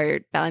our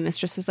ballet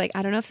mistress was like,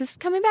 I don't know if this is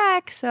coming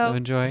back. So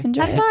enjoy have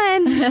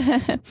fun.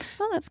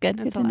 Well, that's good.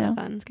 That's Good to know.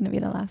 fun. It's going to be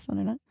the last one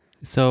or not.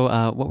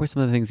 So what were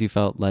some of the things you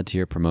felt led to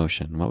your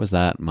promotion? What was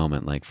that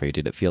moment like for you?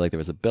 Did it feel like there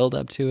was a build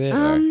up to it?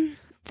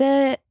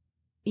 There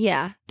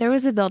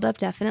was a build up,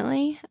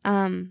 definitely.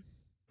 I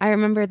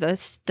remember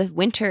the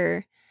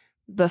winter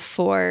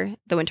before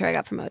the winter I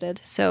got promoted.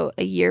 So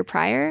a year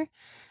prior,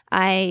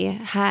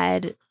 I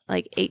had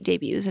like 8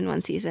 debuts in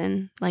one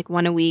season, like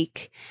 1 a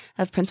week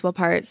of principal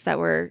parts that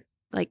were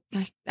like,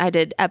 I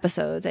did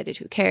episodes, I did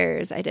Who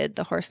Cares, I did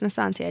The Horse and the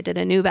Stancy, I did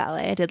a new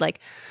ballet, I did like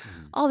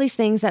all these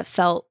things that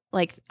felt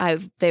like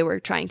they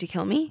were trying to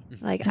kill me.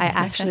 Like I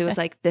actually was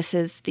like, this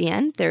is the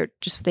end. They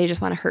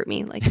just want to hurt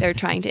me. Like they're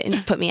trying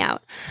to put me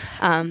out.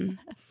 And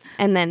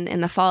then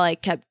in the fall, I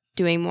kept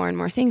doing more and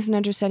more things and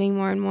understudying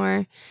more and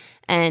more.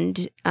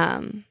 And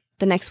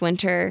the next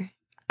winter,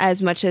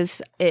 as much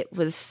as I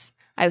was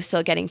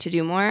still getting to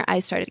do more,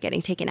 I started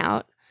getting taken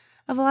out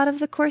of a lot of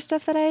the core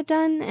stuff that I had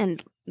done.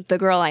 And the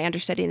girl I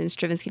understudied in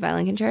Stravinsky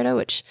Violin Concerto,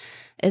 which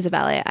is a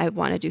ballet I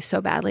want to do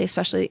so badly,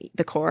 especially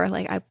the core.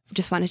 Like I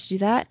just wanted to do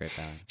that.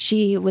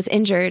 She was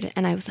injured,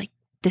 and I was like,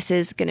 this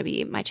is going to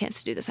be my chance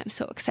to do this. I'm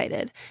so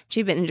excited.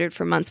 She'd been injured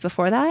for months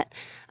before that.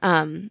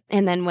 And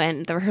then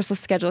when the rehearsal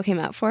schedule came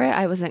out for it,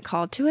 I wasn't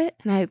called to it.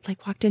 And I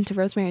like walked into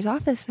Rosemary's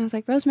office, and I was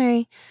like,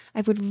 Rosemary,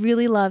 I would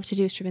really love to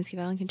do Stravinsky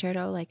Violin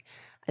Concerto. Like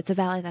it's a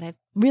ballet that I've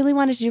really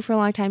wanted to do for a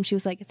long time. She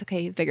was like, it's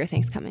okay. You have bigger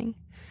things coming.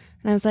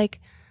 And I was like,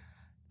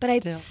 but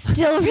I'd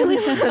still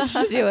really love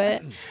to do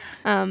it.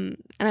 And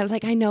I was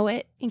like, I know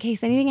it in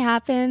case anything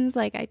happens.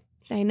 Like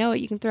I know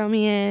it. You can throw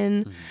me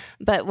in. Mm-hmm.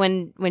 But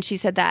when she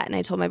said that, and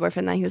I told my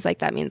boyfriend that, he was like,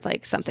 that means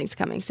like something's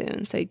coming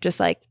soon. So he was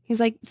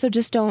like, so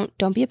just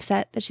don't be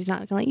upset that she's not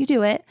going to let you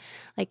do it.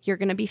 Like you're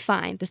going to be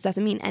fine. This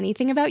doesn't mean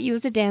anything about you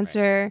as a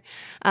dancer.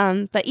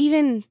 Right. But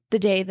even the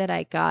day that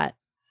I got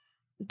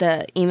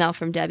the email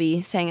from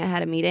Debbie saying I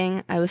had a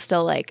meeting, I was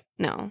still like,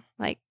 no,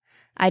 like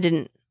I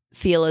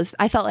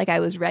felt like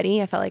I was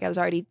ready. I felt like I was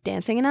already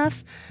dancing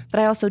enough, but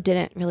I also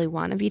didn't really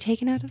want to be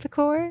taken out of the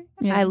core.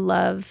 Yeah. I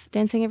love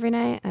dancing every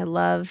night. I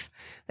love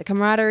the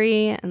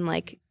camaraderie and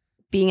like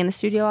being in the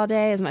studio all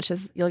day. As much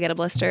as you'll get a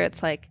blister,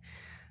 it's like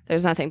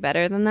there's nothing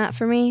better than that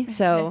for me.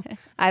 So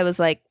I was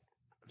like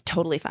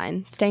totally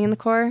fine staying in the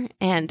core.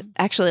 And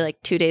actually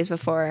like 2 days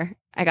before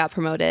I got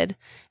promoted,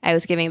 I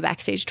was giving a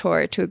backstage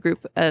tour to a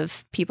group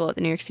of people at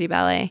the New York City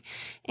Ballet,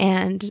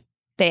 and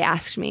they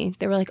asked me,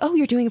 they were like, oh,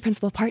 you're doing a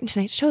principal part in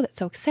tonight's show. That's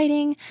so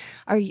exciting.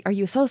 Are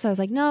you a soloist? I was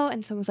like, no.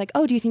 And someone was like,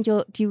 oh, do you think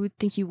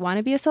you want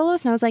to be a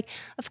soloist? And I was like,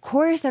 of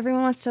course,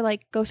 everyone wants to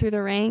like go through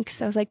the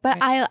ranks. I was like, but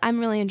right. I'm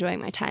really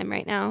enjoying my time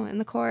right now in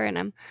the core, and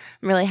I'm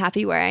really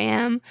happy where I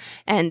am.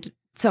 And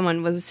someone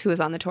who was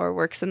on the tour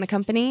works in the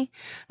company,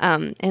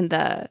 in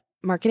the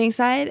marketing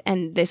side,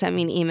 and they sent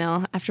me an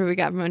email after we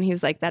got promoted. He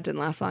was like, that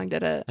didn't last long,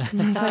 did it?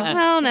 And I was like,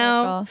 well,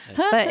 no.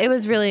 But it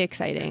was really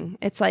exciting.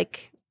 It's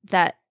like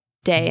that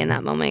day and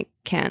that moment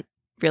can't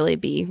really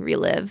be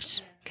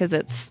relived,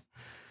 because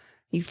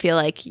you feel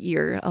like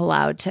you're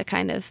allowed to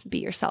kind of be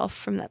yourself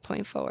from that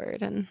point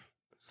forward. And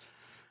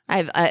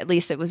at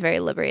least it was very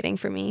liberating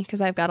for me,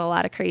 because I've got a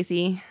lot of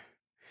crazy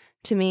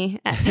to me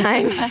at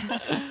times.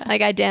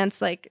 Like I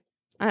dance like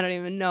I don't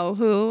even know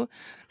who.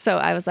 So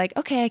I was like,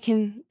 okay,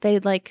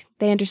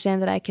 they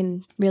understand that I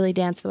can really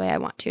dance the way I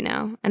want to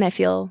now. And I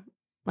feel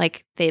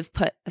like they've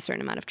put a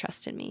certain amount of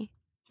trust in me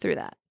through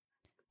that.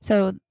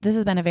 So this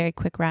has been a very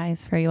quick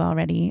rise for you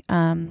already,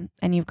 and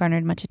you've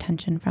garnered much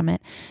attention from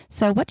it.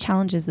 So what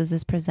challenges does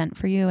this present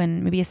for you,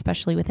 and maybe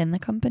especially within the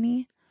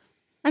company?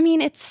 I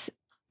mean, it's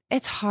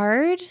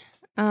hard,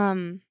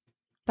 but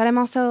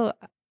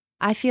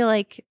I feel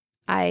like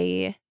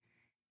I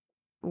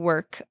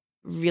work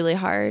really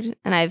hard,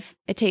 and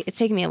it's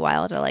taken me a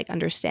while to like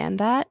understand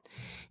that.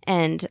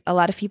 And a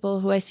lot of people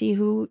who I see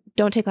who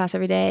don't take class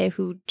every day,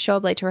 who show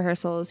up late to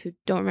rehearsals, who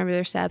don't remember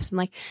their steps, and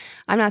like,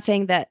 I'm not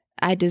saying that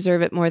I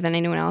deserve it more than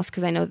anyone else,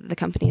 because I know that the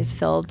company is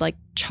filled like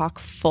chock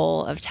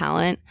full of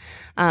talent.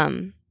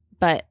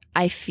 But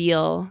I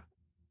feel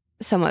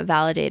somewhat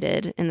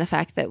validated in the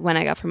fact that when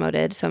I got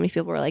promoted, so many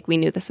people were like, we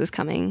knew this was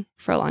coming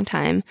for a long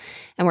time,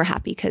 and we're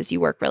happy because you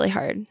work really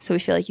hard. So we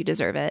feel like you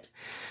deserve it.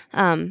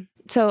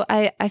 So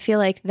I feel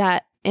like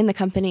that in the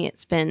company,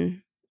 it's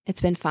been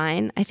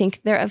fine. I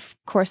think of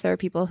course, there are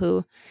people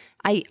who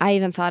I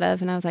even thought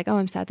of, and I was like, oh,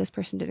 I'm sad this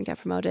person didn't get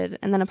promoted.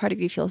 And then a part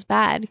of you feels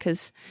bad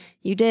because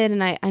you did.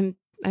 And I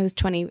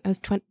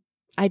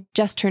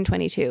just turned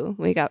 22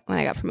 when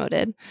I got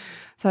promoted.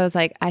 So I was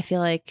like, I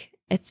feel like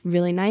it's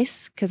really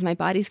nice because my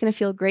body's going to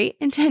feel great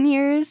in 10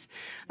 years.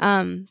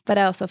 But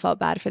I also felt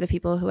bad for the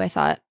people who I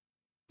thought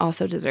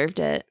also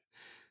deserved it.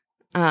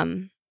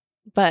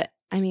 But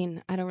I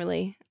mean, I don't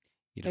really.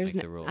 You don't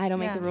make the rules. I don't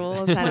make the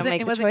rules. I don't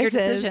make the choices.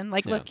 Your decision?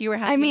 Like, look, you were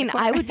happy. I mean,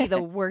 I would be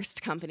the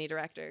worst company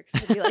director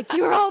because I'd be like,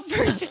 you're all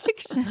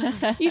perfect.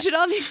 You should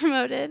all be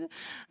promoted.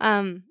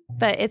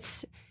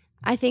 But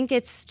I think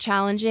it's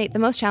challenging. The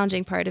most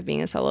challenging part of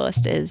being a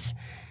soloist is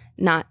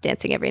not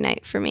dancing every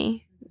night for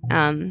me.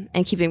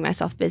 And keeping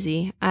myself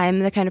busy.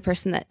 I'm the kind of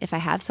person that if I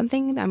have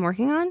something that I'm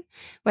working on,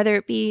 whether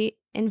it be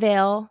in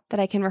Vail that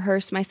I can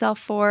rehearse myself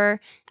for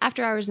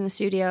after hours in the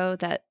studio,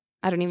 that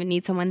I don't even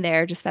need someone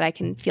there, just that I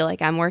can feel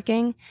like I'm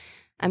working,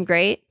 I'm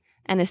great.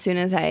 And as soon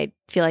as I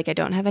feel like I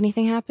don't have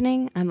anything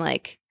happening, I'm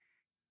like,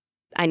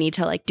 I need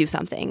to like do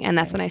something. And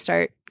that's when I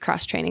start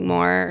cross training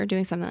more or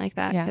doing something like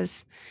that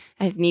because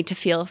I need to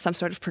feel some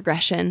sort of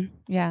progression.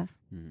 Yeah,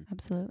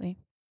 absolutely.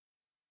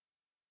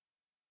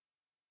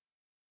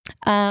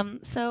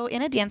 So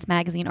in a Dance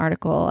Magazine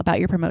article about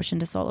your promotion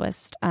to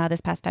soloist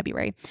this past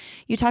February,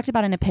 you talked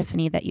about an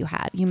epiphany that you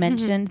had. You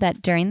mentioned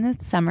that during the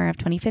summer of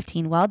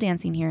 2015, while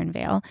dancing here in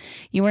Vail,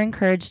 you were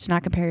encouraged to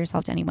not compare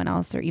yourself to anyone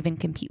else or even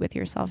compete with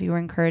yourself. You were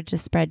encouraged to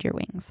spread your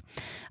wings.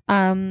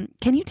 Can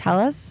you tell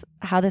us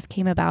how this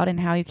came about and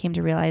how you came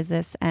to realize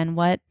this and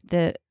what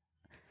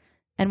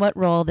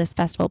role this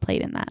festival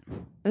played in that?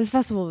 This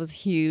festival was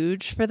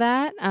huge for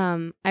that.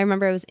 I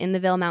remember I was in the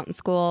Vail Mountain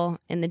School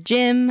in the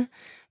gym,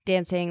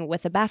 dancing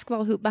with a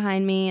basketball hoop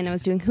behind me, and I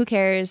was doing Who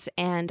Cares,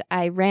 and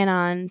I ran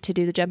on to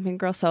do the Jumping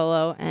Girl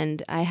solo,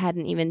 and I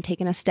hadn't even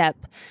taken a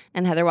step,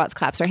 and Heather Watts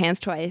claps her hands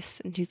twice,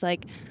 and she's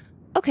like,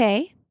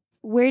 okay,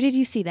 where did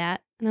you see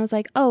that? And I was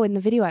like, oh, in the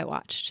video I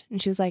watched.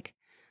 And she was like,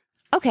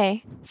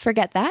 okay,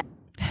 forget that.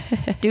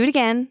 Do it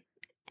again,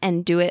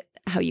 and do it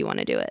how you want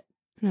to do it.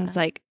 And I was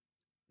like,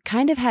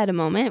 kind of had a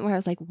moment where I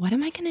was like, what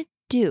am I going to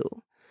do?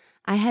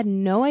 I had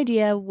no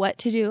idea what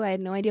to do. I had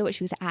no idea what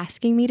she was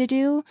asking me to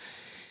do.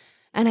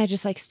 And I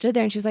just like stood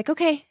there and she was like,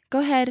 okay, go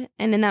ahead.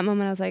 And in that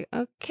moment, I was like,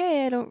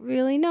 okay, I don't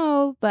really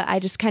know. But I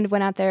just kind of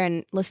went out there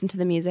and listened to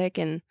the music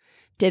and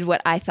did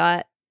what I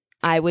thought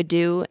I would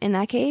do in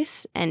that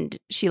case. And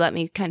she let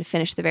me kind of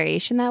finish the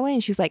variation that way.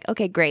 And she was like,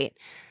 okay, great.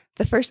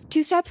 The first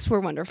two steps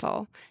were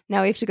wonderful.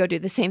 Now we have to go do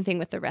the same thing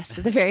with the rest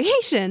of the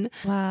variation.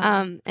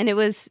 Wow. And it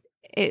was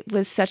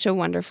such a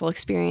wonderful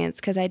experience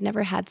because I'd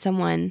never had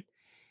someone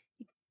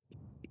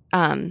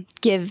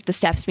give the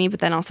steps to me, but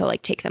then also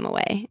like take them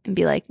away and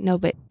be like, no,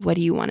 but what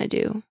do you want to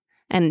do?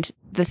 And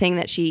the thing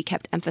that she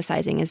kept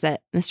emphasizing is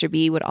that Mr.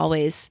 B would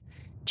always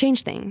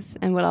change things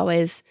and would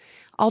always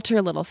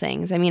alter little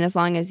things. I mean, as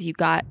long as you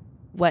got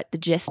what the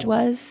gist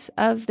was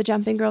of the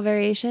Jumping Girl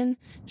variation,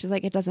 she's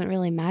like, it doesn't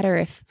really matter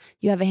if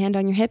you have a hand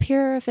on your hip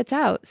here or if it's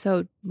out.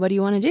 So what do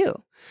you want to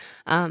do?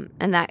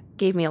 And that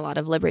gave me a lot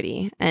of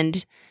liberty.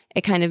 And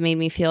it kind of made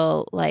me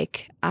feel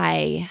like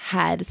I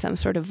had some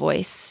sort of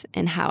voice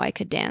in how I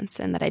could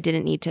dance and that I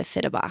didn't need to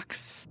fit a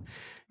box.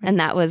 And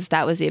that was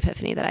the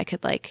epiphany, that I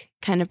could like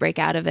kind of break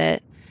out of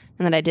it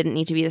and that I didn't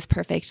need to be this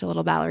perfect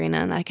little ballerina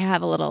and that I could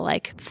have a little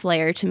like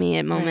flair to me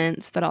at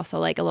moments, but also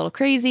like a little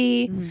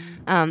crazy.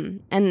 Mm-hmm.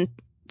 And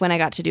when I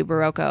got to do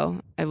Barocco,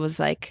 I was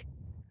like,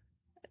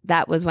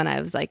 that was when I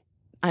was like,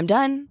 I'm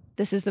done.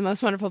 This is the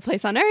most wonderful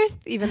place on earth,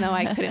 even though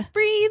I couldn't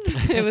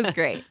breathe. It was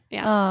great.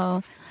 Yeah.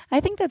 Oh, I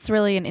think that's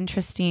really an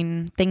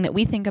interesting thing that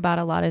we think about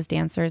a lot as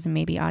dancers, and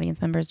maybe audience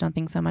members don't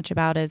think so much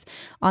about, is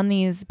on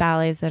these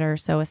ballets that are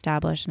so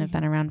established and have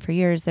been around for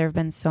years, there have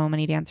been so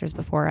many dancers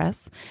before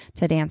us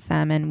to dance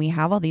them, and we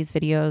have all these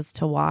videos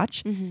to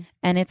watch,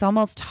 and it's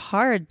almost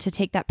hard to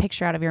take that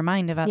picture out of your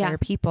mind of other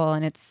people,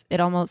 and it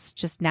almost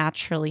just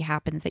naturally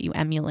happens that you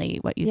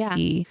emulate what you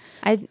see.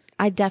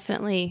 I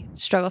definitely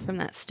struggle from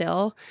that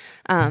still.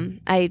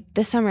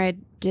 This summer I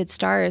did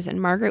Stars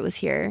and Margaret was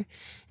here,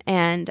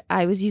 and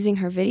I was using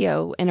her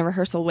video in a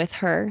rehearsal with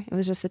her. It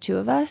was just the two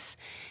of us.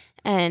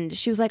 And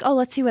she was like, oh,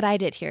 let's see what I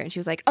did here. And she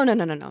was like, oh, no,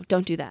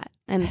 don't do that.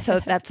 And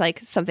so that's like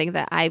something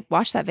that I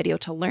watched that video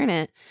to learn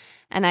it.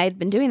 And I had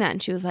been doing that.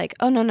 And she was like,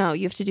 oh, no,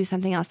 you have to do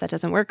something else that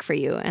doesn't work for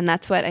you. And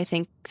that's what I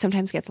think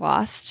sometimes gets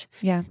lost.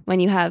 Yeah. When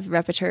you have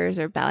repeteurs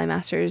or ballet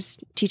masters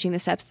teaching the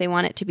steps, they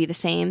want it to be the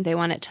same. They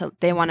want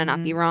to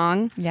not be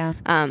wrong. Yeah.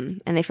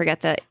 And they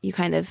forget that you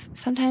kind of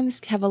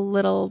sometimes have a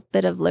little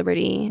bit of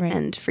liberty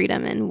and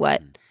freedom in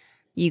what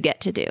you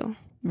get to do.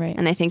 Right.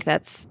 And I think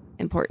that's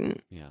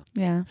important.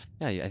 Yeah,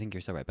 I think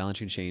you're so right. Ballet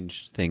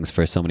changed things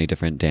for so many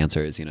different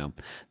dancers,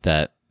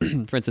 that,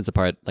 for instance, a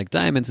part like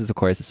Diamonds is, of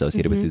course,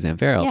 associated with Suzanne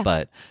Farrell,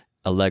 but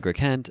Allegra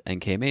Kent and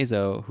Kay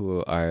Mazo,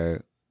 who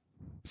are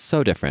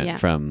so different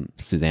from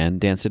Suzanne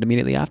danced it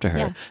immediately after her.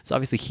 Yeah. So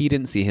obviously he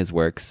didn't see his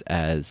works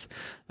as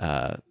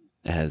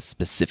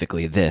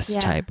specifically this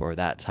type or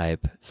that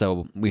type.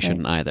 So we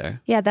shouldn't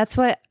either. Yeah, that's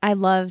what I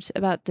loved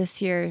about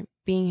this year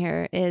being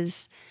here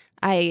is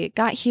I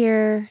got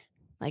here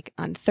like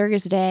on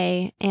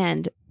Thursday,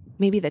 and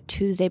maybe the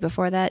Tuesday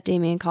before that,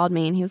 Damien called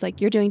me and he was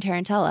like, "You're doing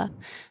Tarantella." And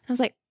I was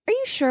like, "Are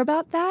you sure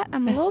about that?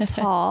 I'm a little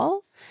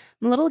tall.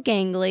 I'm a little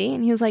gangly."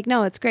 And he was like,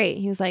 "No, it's great."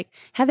 He was like,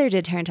 "Heather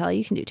did Tarantella.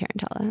 You can do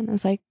Tarantella." And I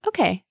was like,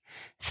 "Okay,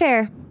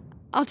 fair.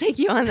 I'll take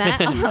you on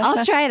that.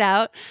 I'll try it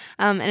out."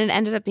 And it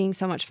ended up being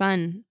so much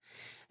fun.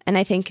 And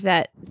I think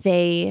that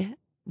they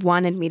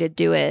wanted me to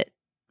do it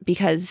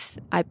because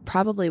I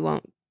probably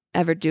won't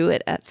ever do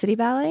it at City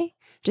Ballet,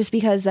 just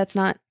because that's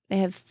not, they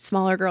have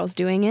smaller girls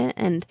doing it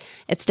and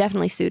it's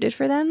definitely suited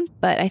for them.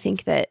 But I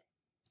think that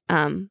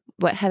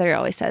what Heather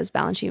always says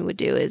Balanchine would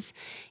do is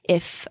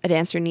if a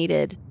dancer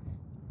needed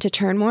to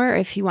turn more, or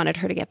if he wanted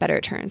her to get better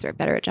at turns or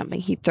better at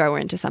jumping, he'd throw her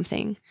into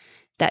something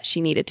that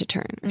she needed to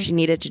turn or she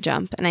needed to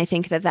jump. And I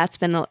think that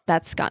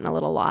that's gotten a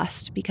little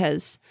lost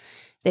because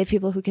they have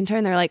people who can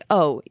turn. They're like,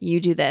 "Oh, you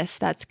do this.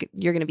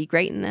 You're going to be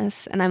great in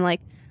this." And I'm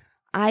like,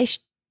 I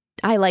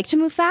like to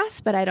move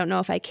fast, but I don't know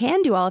if I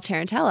can do all of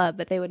Tarantella.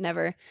 But they would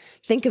never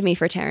think of me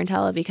for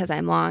Tarantella because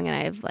I'm long and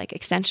I have like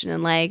extension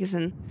in legs,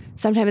 and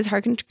sometimes it's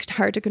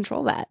hard to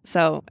control that.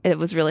 So it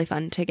was really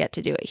fun to get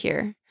to do it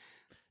here.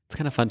 It's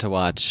kind of fun to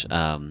watch.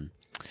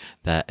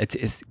 That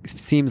it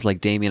seems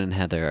like Damien and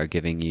Heather are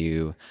giving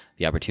you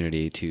the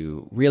opportunity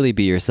to really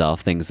be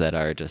yourself. Things that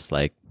are just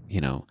like,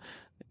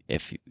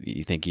 if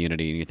you think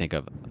Unity and you think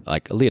of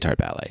like a leotard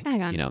ballet,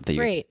 Agon.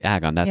 Great.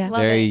 Agon, that's Yeah.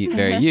 very,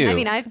 very you. I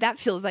mean, that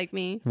feels like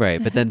me.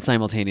 Right. But then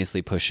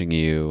simultaneously pushing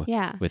you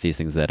Yeah. with these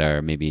things that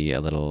are maybe a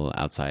little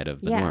outside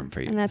of the norm for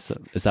you. And So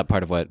is that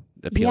part of what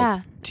appeals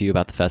to you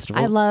about the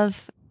festival? I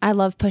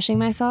love pushing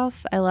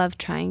myself. I love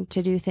trying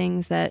to do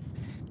things that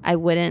I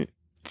wouldn't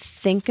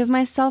think of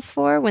myself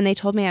for. When they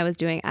told me I was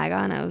doing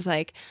Agon, I was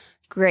like,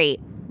 great.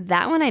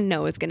 That one I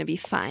know is going to be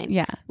fine.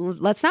 Yeah.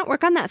 Let's not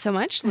work on that so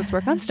much. Let's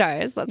work on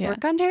stars. Let's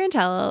work on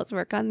Tarantella. Let's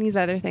work on these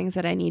other things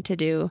that I need to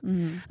do.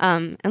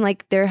 And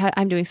like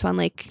I'm doing Swan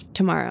Lake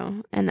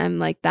tomorrow. And I'm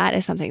like, that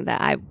is something that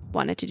I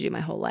wanted to do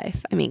my whole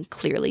life. I mean,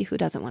 clearly who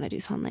doesn't want to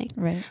do Swan Lake?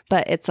 Right.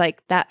 But it's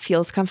like that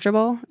feels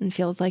comfortable and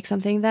feels like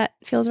something that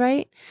feels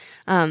right.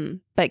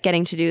 But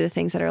getting to do the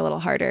things that are a little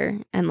harder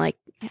and like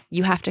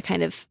you have to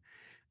kind of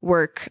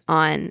work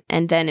on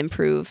and then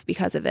improve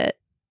because of it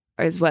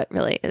is what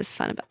really is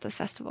fun about this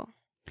festival.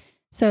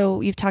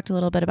 So you've talked a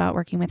little bit about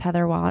working with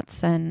Heather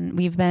Watts, and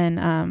we've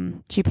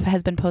been, she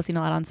has been posting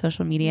a lot on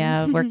social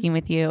media of working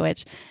with you,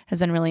 which has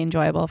been really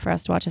enjoyable for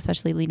us to watch,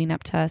 especially leading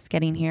up to us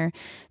getting here.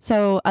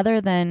 So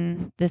other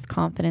than this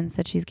confidence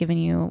that she's given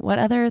you, what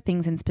other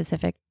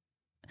specific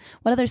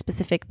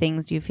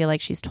things do you feel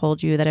like she's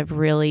told you that have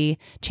really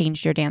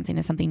changed your dancing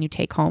as something you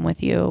take home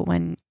with you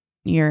when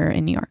you're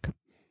in New York?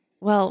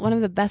 Well, one of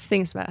the best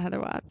things about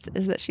Heather Watts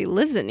is that she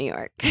lives in New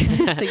York. So you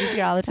see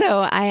her all the time.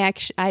 So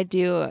I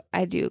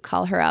do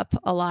call her up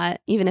a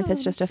lot, even if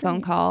it's just a phone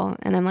call.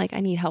 And I'm like,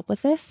 I need help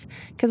with this.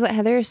 Because what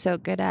Heather is so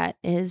good at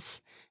is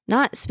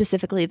not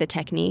specifically the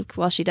technique.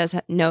 While she does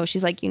know,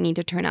 she's like, you need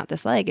to turn out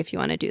this leg if you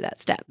want to do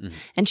that step.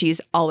 And she's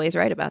always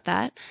right about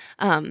that.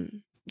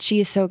 She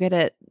is so good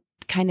at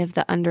kind of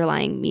the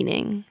underlying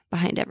meaning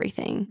behind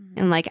everything.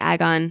 And like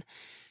Agon,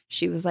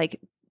 she was like,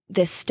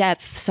 this step,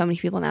 so many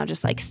people now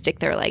just like stick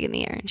their leg in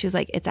the air. And she was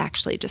like, it's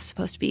actually just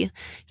supposed to be,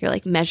 you're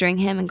like measuring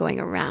him and going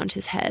around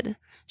his head.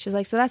 She was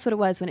like, so that's what it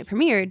was when it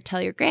premiered,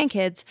 tell your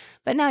grandkids,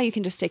 but now you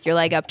can just stick your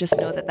leg up, just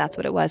know that that's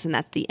what it was. And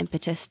that's the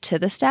impetus to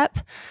the step.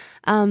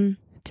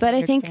 But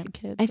I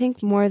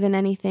think more than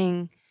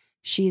anything,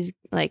 she's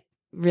like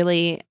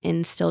really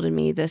instilled in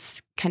me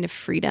this kind of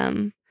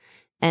freedom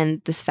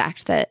and this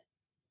fact that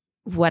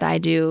what I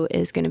do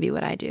is going to be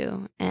what I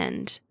do.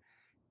 And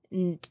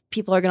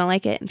people are going to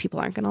like it and people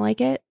aren't going to like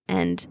it.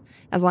 And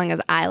as long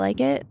as I like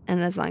it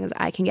and as long as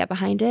I can get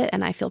behind it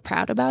and I feel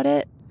proud about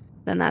it,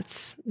 then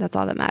that's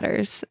all that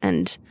matters.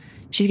 And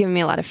she's given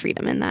me a lot of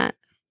freedom in that.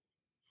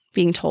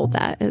 Being told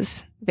that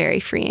is very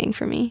freeing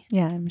for me.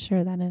 Yeah, I'm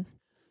sure that is.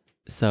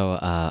 So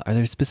are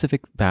there specific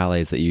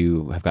ballets that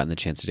you have gotten the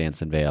chance to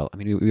dance in Vail? I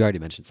mean, we already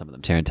mentioned some of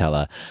them,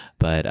 Tarantella,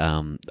 but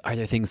are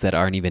there things that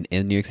aren't even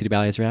in New York City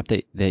Ballet's rep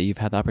that you've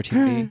had the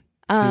opportunity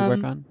to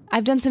work on?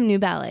 I've done some new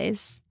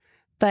ballets.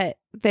 But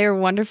they're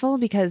wonderful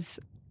because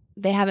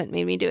they haven't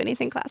made me do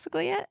anything classical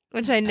yet,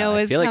 which I know is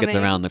coming. I feel like it's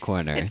around the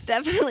corner. It's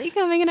definitely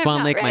coming, and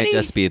Swan Lake might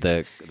just be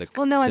the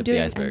well, no, I'm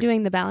iceberg.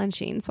 doing the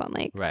Balanchine Swan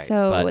Lake, right?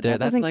 So but that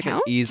that's doesn't like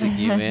count. an easing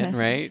you in,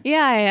 right?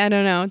 Yeah, I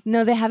don't know.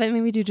 No, they haven't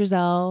made me do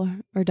Giselle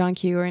or Don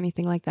Q or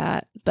anything like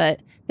that,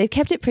 but they've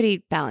kept it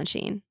pretty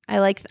Balanchine. I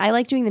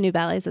like doing the new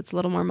ballets. It's a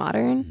little more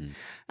modern.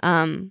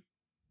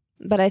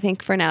 But I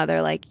think for now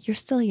they're like, you're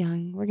still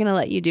young. We're gonna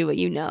let you do what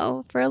you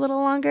know for a little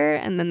longer,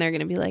 and then they're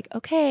gonna be like,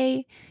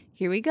 okay,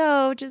 here we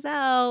go,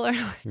 Giselle, or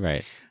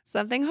right,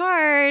 something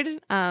hard.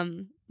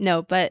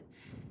 No, but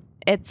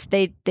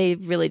they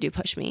really do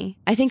push me.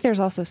 I think there's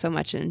also so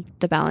much in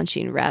the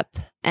Balanchine rep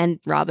and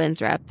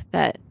Robin's rep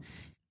that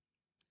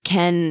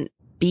can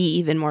be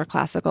even more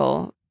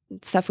classical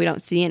stuff we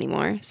don't see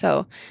anymore.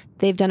 So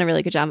they've done a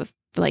really good job of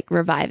like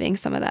reviving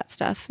some of that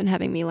stuff and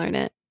having me learn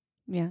it.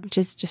 Yeah. Which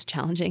is just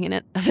challenging in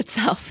it of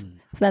itself.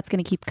 So that's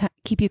going to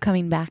keep you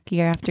coming back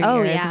year after year.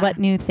 Oh, yeah. What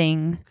new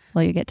thing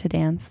will you get to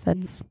dance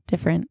that's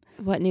different?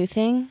 What new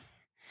thing?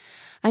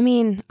 I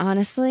mean,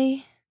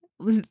 honestly,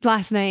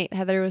 last night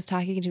Heather was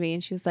talking to me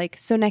and she was like,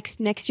 so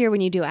next year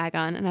when you do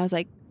Agon, and I was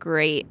like,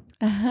 great.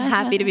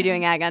 Happy to be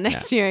doing Agon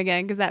next year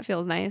again because that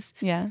feels nice.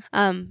 Yeah.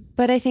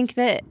 But I think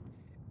that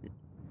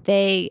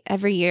they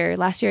every year,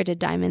 last year I did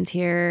Diamonds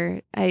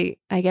here. I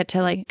get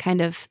to like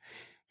kind of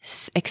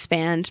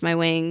expand my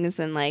wings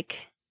and like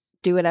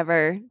do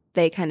whatever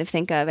they kind of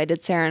think of. I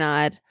did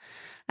Serenade.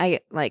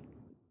 I like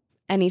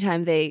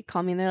anytime they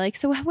call me and they're like,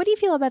 so what do you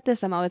feel about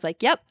this? I'm always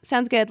like, yep,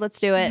 sounds good. Let's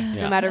do it.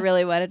 No matter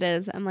really what it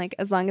is. I'm like,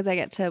 as long as I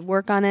get to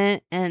work on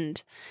it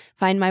and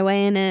find my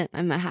way in it,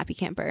 I'm a happy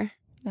camper.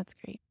 That's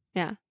great.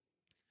 Yeah.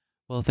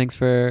 Well, thanks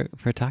for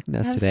talking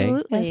to us today.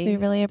 Absolutely. Yes, we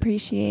really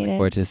appreciate Look it.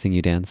 forward to seeing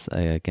you dance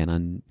again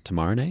on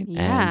tomorrow night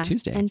and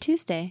Tuesday. And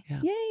Tuesday.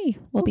 Yeah. Yay.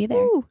 We'll be there.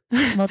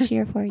 Woo-hoo. We'll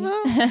cheer for you.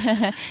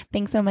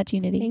 Thanks so much,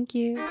 Unity. Thank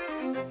you.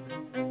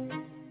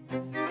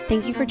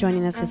 Thank you for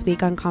joining us this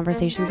week on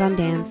Conversations on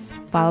Dance.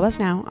 Follow us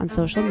now on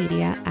social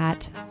media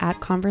at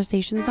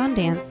Conversations on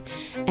Dance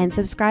and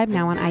subscribe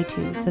now on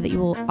iTunes so that you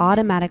will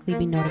automatically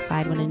be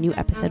notified when a new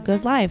episode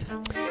goes live.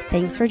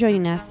 Thanks for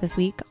joining us this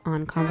week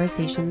on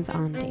Conversations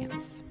on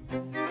Dance.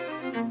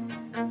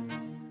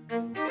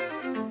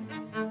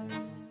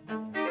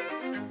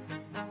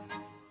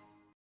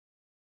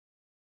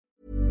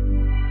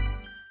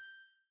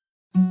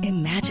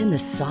 Imagine the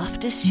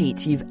softest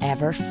sheets you've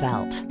ever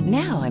felt.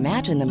 Now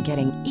imagine them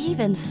getting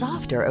even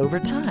softer over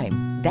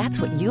time.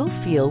 That's what you'll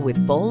feel with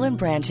Boll &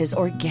 Branch's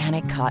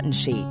organic cotton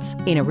sheets.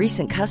 In a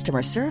recent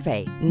customer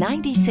survey,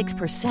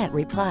 96%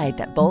 replied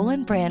that Boll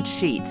 & Branch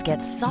sheets get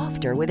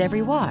softer with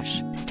every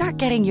wash. Start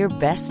getting your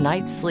best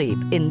night's sleep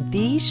in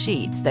these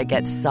sheets that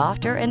get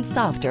softer and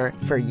softer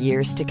for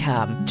years to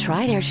come.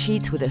 Try their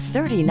sheets with a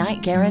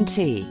 30-night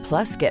guarantee.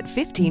 Plus, get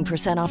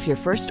 15% off your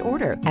first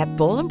order at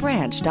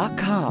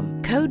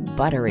bollandbranch.com. Code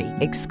BUTTERY.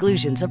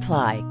 Exclusions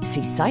apply.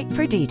 See site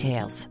for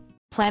details.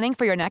 Planning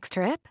for your next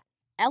trip?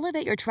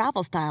 Elevate your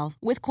travel style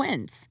with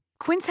Quince.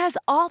 Quince has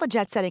all the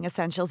jet-setting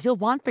essentials you'll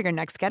want for your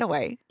next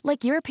getaway,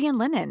 like European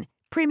linen,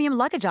 premium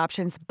luggage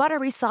options,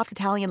 buttery soft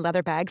Italian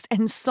leather bags,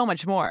 and so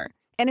much more.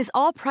 And is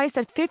all priced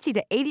at 50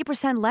 to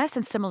 80% less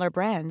than similar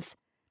brands.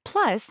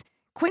 Plus,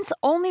 Quince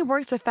only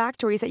works with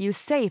factories that use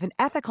safe and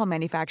ethical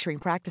manufacturing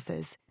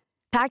practices.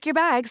 Pack your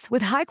bags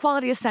with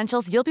high-quality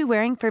essentials you'll be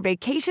wearing for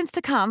vacations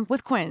to come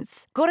with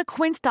Quince. Go to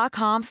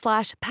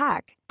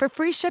quince.com/pack for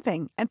free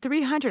shipping and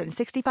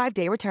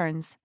 365-day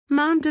returns.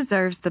 Mom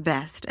deserves the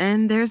best,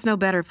 and there's no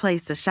better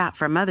place to shop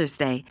for Mother's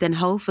Day than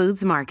Whole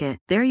Foods Market.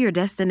 They're your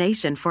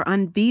destination for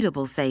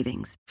unbeatable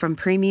savings, from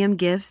premium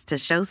gifts to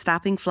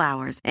show-stopping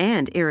flowers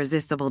and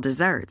irresistible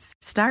desserts.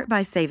 Start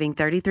by saving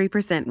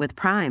 33% with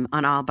Prime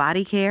on all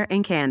body care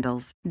and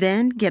candles.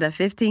 Then get a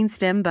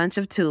 15-stem bunch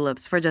of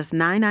tulips for just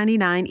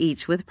 $9.99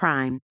 each with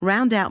Prime.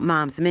 Round out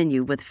Mom's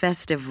menu with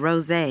festive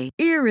rosé,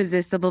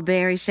 irresistible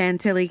berry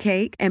chantilly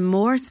cake, and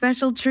more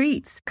special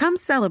treats. Come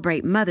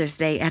celebrate Mother's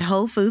Day at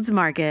Whole Foods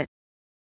Market.